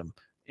Islamic kingdom,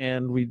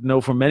 and we know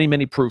from many,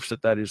 many proofs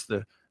that is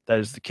the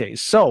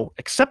case. So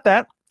accept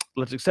that.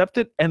 Let's accept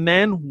it, and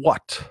then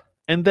what?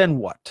 And then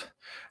what?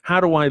 How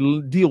do I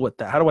deal with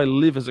that? How do I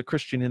live as a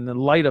Christian in the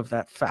light of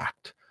that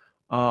fact?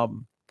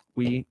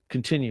 We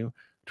continue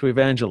to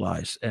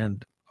evangelize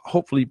and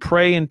hopefully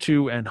pray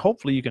into, and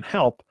hopefully you can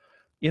help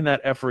in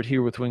that effort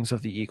here with Wings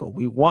of the Eagle.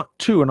 We want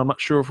to, and I'm not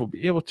sure if we'll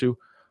be able to,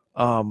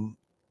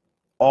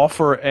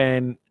 offer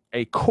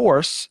a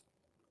course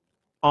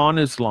on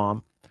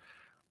Islam.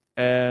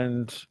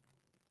 And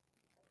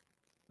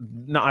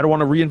no, I don't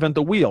want to reinvent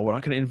the wheel. We're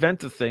not going to invent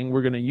the thing.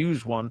 We're going to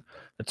use one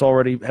that's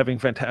already having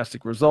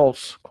fantastic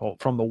results, called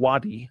From the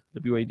Wadi,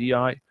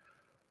 W-A-D-I,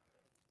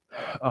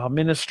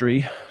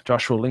 ministry.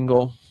 Joshua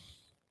Lingle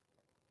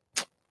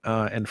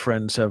and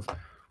friends have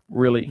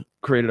really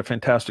created a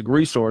fantastic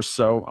resource.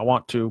 So I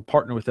want to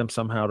partner with them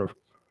somehow to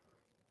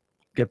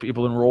get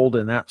people enrolled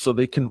in that so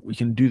we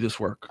can do this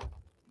work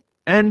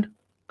and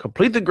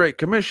complete the Great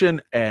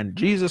Commission, and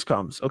Jesus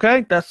comes.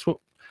 Okay, that's what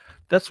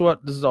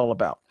this is all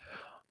about.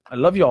 I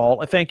love you all.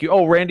 I thank you.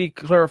 Oh, Randy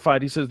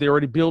clarified. He says they're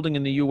already building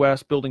in the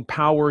U.S., building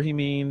power, he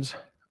means.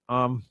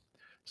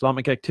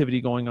 Islamic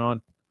activity going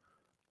on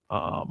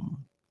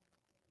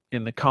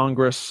in the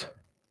Congress.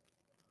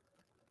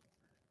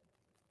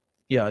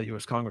 Yeah,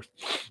 U.S. Congress.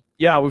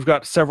 Yeah, we've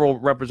got several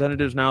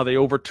representatives now. They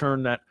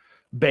overturned that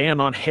ban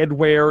on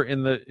headwear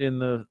in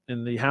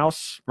the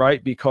House,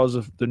 right, because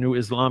of the new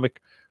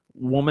Islamic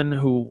woman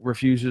who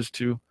refuses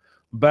to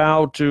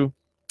bow to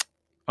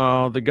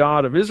the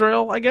God of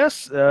Israel, I guess.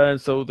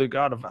 So the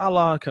God of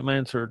Allah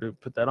commands her to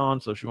put that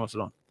on, so she wants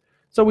it on.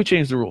 So we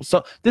changed the rules.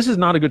 So this is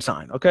not a good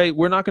sign, okay?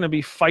 We're not going to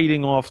be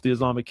fighting off the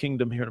Islamic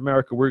kingdom here in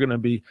America. We're going to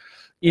be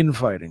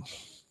infighting.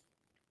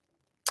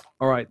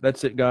 All right,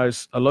 that's it,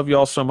 guys. I love you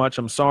all so much.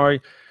 I'm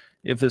sorry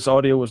if this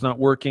audio was not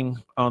working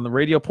on the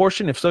radio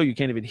portion. If so, you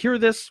can't even hear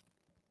this.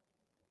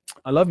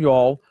 I love you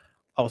all.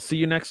 I'll see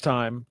you next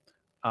time.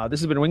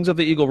 This has been Wings of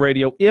the Eagle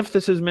Radio. If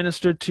this has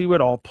ministered to you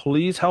at all,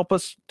 please help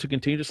us to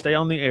continue to stay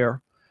on the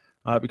air,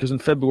 because in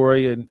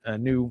February a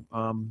new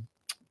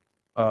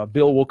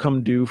bill will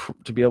come due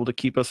to be able to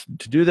keep us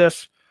to do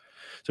this.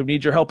 So we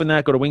need your help in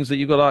that. Go to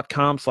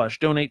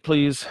wingsoftheeagle.com/donate,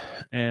 please,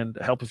 and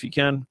help if you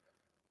can.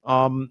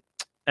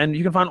 And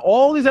you can find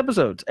all these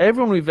episodes,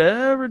 everyone we've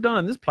ever done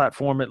on this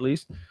platform, at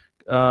least,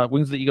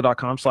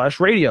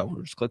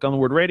 wingsoftheeagle.com/radio. Just click on the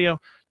word radio.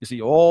 You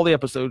see all the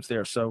episodes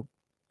there. So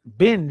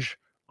binge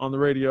on the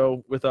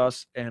radio with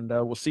us, and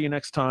we'll see you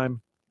next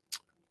time.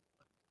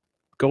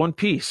 Go in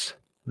peace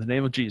in the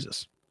name of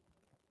Jesus.